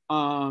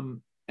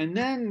 And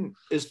then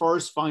as far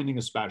as finding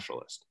a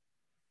specialist,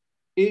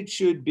 it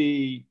should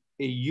be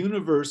a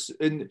universe.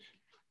 And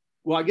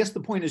I guess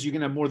the point is you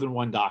can have more than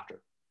one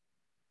doctor.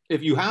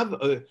 If you have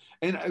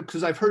and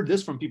because I've heard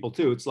this from people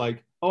too, it's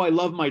like, oh, I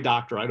love my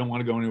doctor, I don't want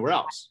to go anywhere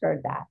else. I've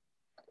heard that.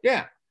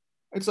 Yeah.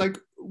 It's like,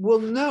 well,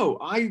 no,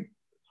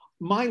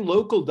 my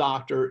local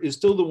doctor is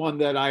still the one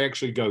that I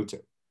actually go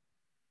to.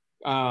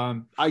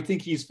 I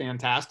think he's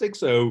fantastic.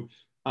 So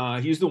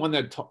he's the one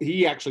that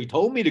he actually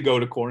told me to go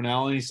to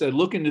Cornell, and he said,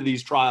 look into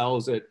these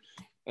trials at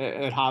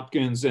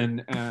Hopkins.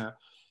 And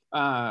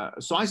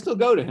so I still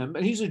go to him,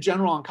 but he's a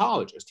general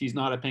oncologist. He's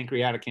not a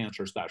pancreatic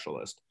cancer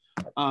specialist.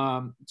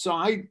 So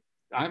I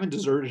haven't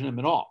deserted him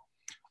at all.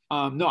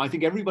 No, I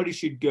think everybody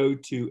should go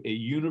to a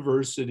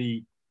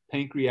university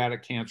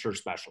pancreatic cancer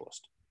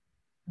specialist.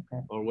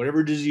 Okay. Or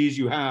whatever disease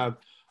you have.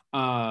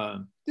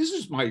 This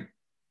is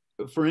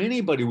for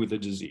anybody with a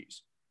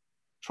disease,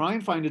 try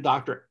and find a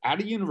doctor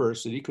at a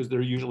university, because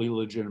they're usually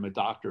legitimate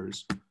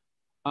doctors,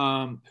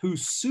 who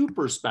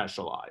super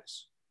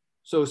specialize.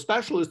 So a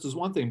specialist is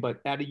one thing, but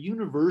at a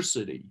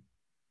university,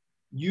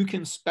 you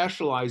can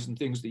specialize in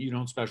things that you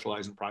don't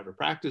specialize in private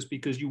practice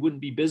because you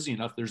wouldn't be busy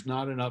enough. There's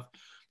not enough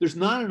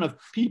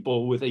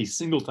people with a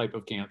single type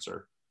of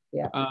cancer,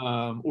 Yeah.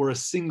 Or a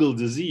single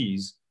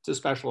disease to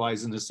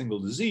specialize in a single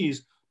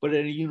disease. But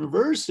at a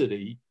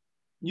university,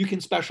 you can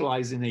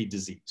specialize in a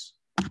disease.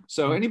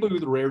 So anybody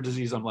with a rare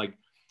disease, I'm like,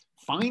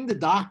 find the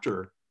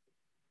doctor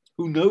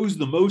who knows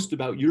the most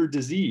about your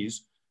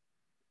disease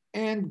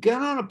and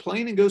get on a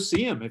plane and go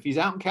see him. If he's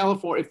out in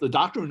California, if the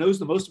doctor who knows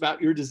the most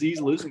about your disease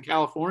lives in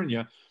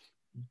California,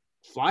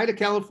 fly to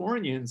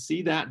California and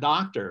see that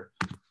doctor.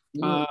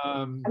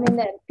 I mean,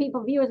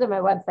 the viewers of my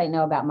website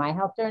know about my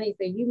health journey.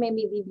 So you made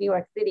me leave New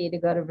York City to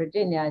go to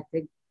Virginia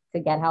to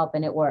get help,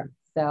 and it worked.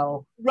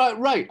 So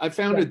right. I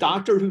found a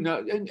doctor who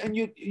knows, and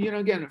you know,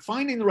 again,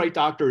 finding the right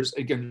doctors.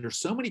 Again, there's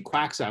so many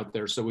quacks out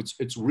there, so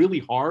it's really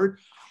hard.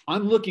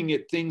 I'm looking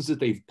at things that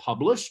they've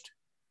published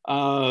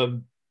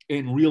in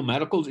real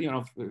medical. You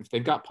know, if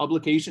they've got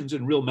publications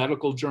in real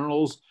medical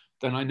journals,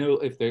 then I know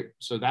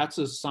so that's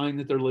a sign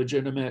that they're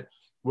legitimate,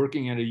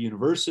 working at a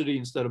university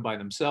instead of by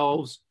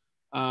themselves.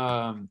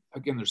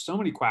 Again, there's so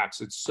many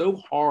quacks. It's so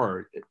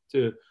hard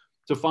to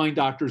find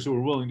doctors who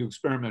are willing to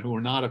experiment who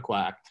are not a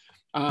quack.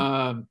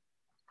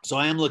 So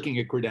I am looking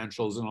at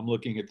credentials and I'm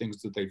looking at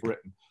things that they've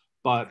written,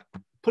 but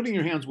putting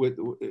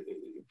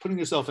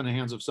yourself in the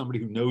hands of somebody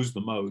who knows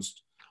the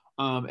most.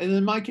 And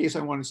in my case,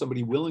 I wanted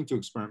somebody willing to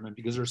experiment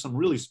because there's some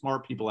really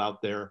smart people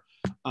out there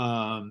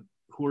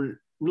who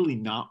are really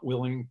not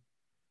willing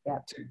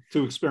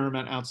to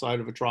experiment outside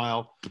of a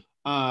trial.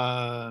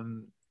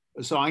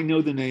 So I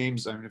know the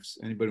names. I mean, if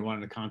anybody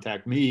wanted to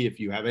contact me, if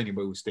you have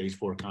anybody with stage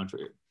 4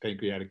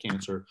 pancreatic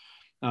cancer,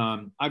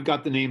 I've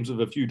got the names of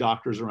a few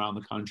doctors around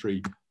the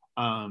country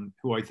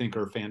who I think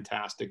are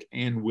fantastic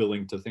and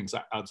willing to think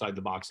outside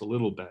the box a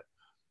little bit.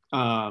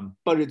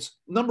 But it's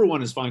number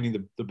one is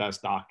finding the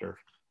best doctor.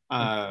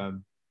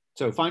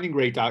 So finding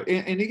great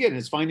doctors, and again,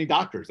 it's finding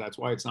doctors. That's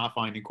why it's not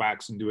finding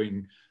quacks and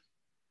doing,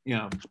 you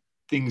know,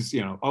 things,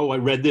 you know, oh, I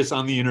read this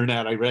on the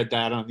internet, I read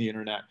that on the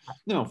internet.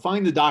 No,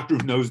 find the doctor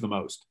who knows the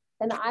most.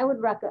 And I would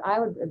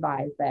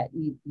advise that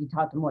you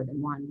talk to more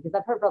than one, because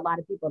I've heard from a lot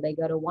of people, they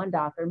go to one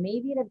doctor,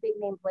 maybe at a big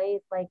name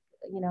place like,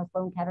 you know,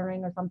 Sloan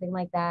Kettering or something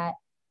like that,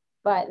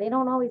 but they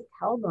don't always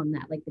tell them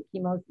that, like, the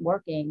chemo's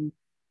working.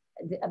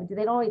 They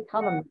don't always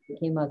tell them the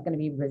chemo is going to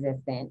be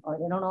resistant, or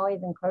they don't always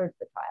encourage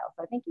the trial.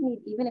 So I think you need,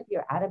 even if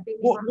you're at a big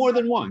name, more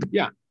than one.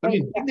 Yeah. I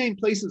mean, big name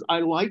places, I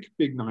like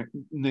big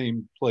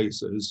name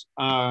places,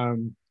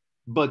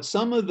 but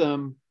some of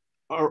them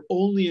are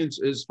only,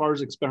 as far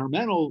as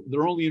experimental,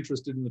 they're only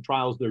interested in the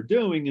trials they're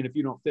doing. And if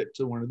you don't fit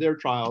to one of their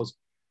trials,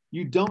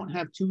 you don't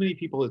have too many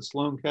people at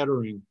Sloan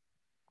Kettering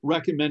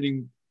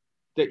recommending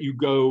that you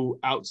go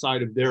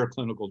outside of their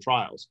clinical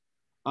trials.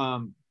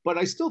 But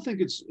I still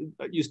think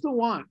you still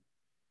want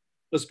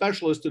a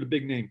specialist at a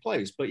big name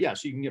place, but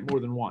yes, you can get more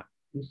than one.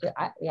 You should,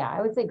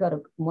 I would say go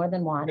to more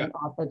than one, and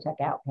also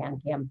check out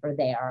PanCam for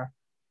their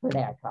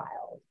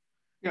trials.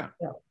 Yeah.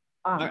 So,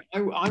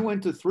 I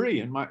went to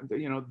 3, and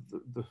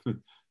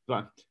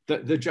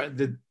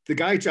the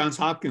guy at Johns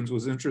Hopkins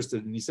was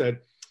interested, and he said,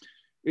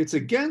 "It's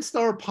against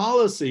our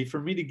policy for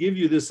me to give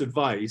you this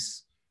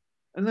advice."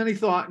 And then he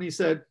thought, and he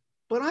said,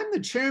 "But I'm the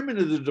chairman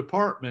of the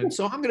department,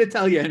 so I'm going to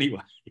tell you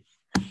anyway."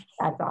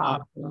 That's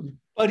awesome.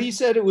 But he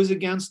said it was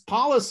against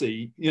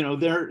policy, you know,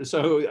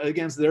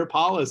 against their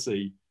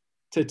policy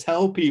to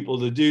tell people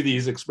to do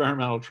these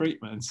experimental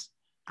treatments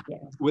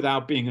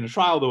without being in a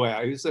trial the way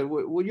I said,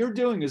 what you're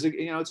doing is,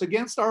 you know, it's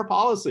against our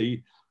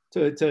policy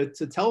to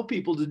tell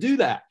people to do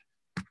that.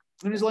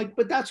 And he's like,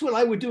 but that's what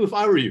I would do if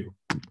I were you.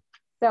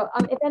 So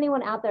if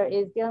anyone out there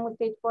is dealing with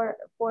stage 4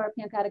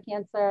 pancreatic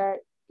cancer,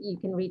 you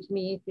can reach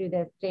me through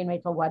the Jane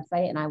Rachel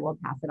website, and I will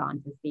pass it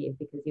on to Steve,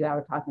 because you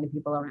are talking to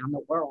people around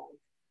the world.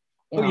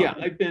 Oh yeah,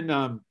 I've been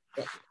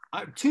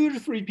 2 to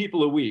 3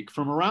 people a week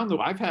from around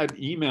I've had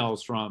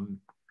emails from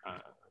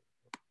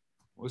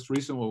most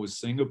recent one was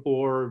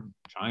Singapore,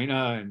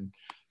 China, and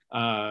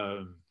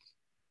a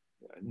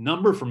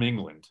number from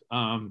England.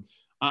 A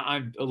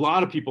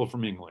lot of people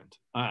from England.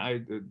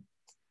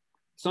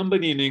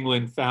 Somebody in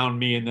England found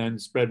me and then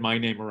spread my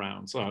name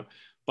around. So,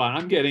 but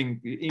I'm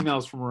getting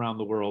emails from around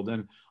the world,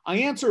 and I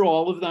answer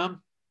all of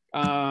them.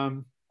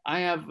 I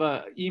have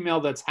an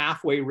email that's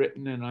halfway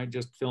written, and I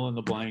just fill in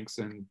the blanks.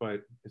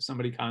 But if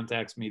somebody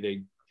contacts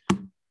me,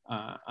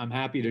 I'm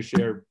happy to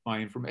share my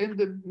information.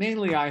 And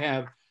mainly, I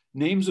have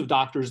names of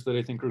doctors that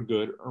I think are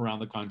good around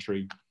the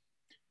country,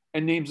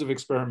 and names of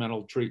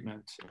experimental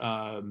treatment.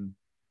 The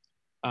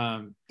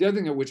other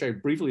thing at which I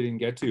briefly didn't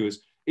get to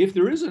is, if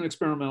there is an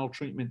experimental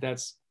treatment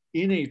that's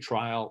in a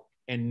trial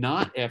and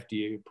not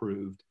FDA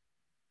approved,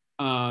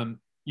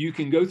 you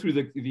can go through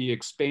the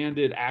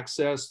expanded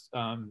access.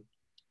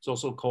 It's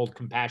also called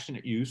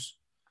compassionate use.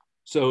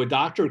 So a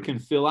doctor can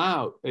fill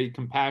out a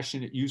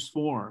compassionate use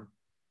form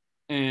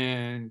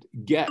and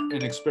get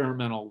an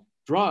experimental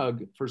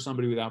drug for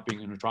somebody without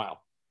being in a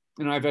trial.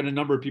 And I've had a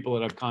number of people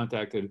that I've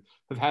contacted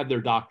have had their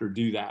doctor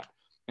do that.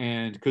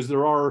 And because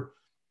there are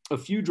a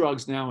few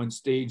drugs now in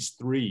phase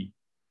 3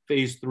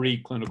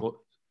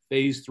 clinical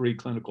phase 3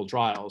 clinical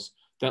trials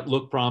that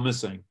look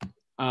promising.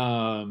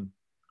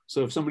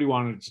 So if somebody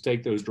wanted to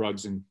take those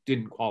drugs and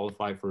didn't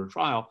qualify for a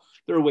trial,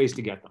 there are ways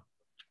to get them.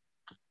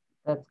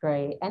 That's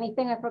great.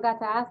 Anything I forgot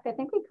to ask? I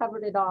think we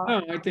covered it all.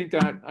 No, I think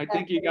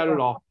you got it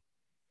all.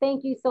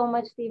 Thank you so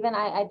much, Stephen.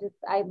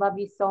 I love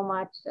you so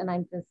much. And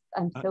I'm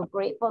so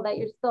grateful that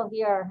you're still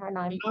here. And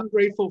I'm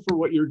grateful for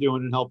what you're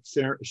doing and help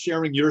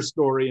sharing your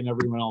story and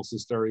everyone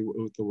else's story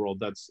with the world.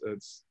 That's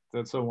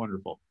so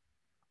wonderful.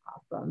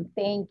 Awesome.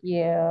 Thank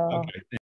you. Okay.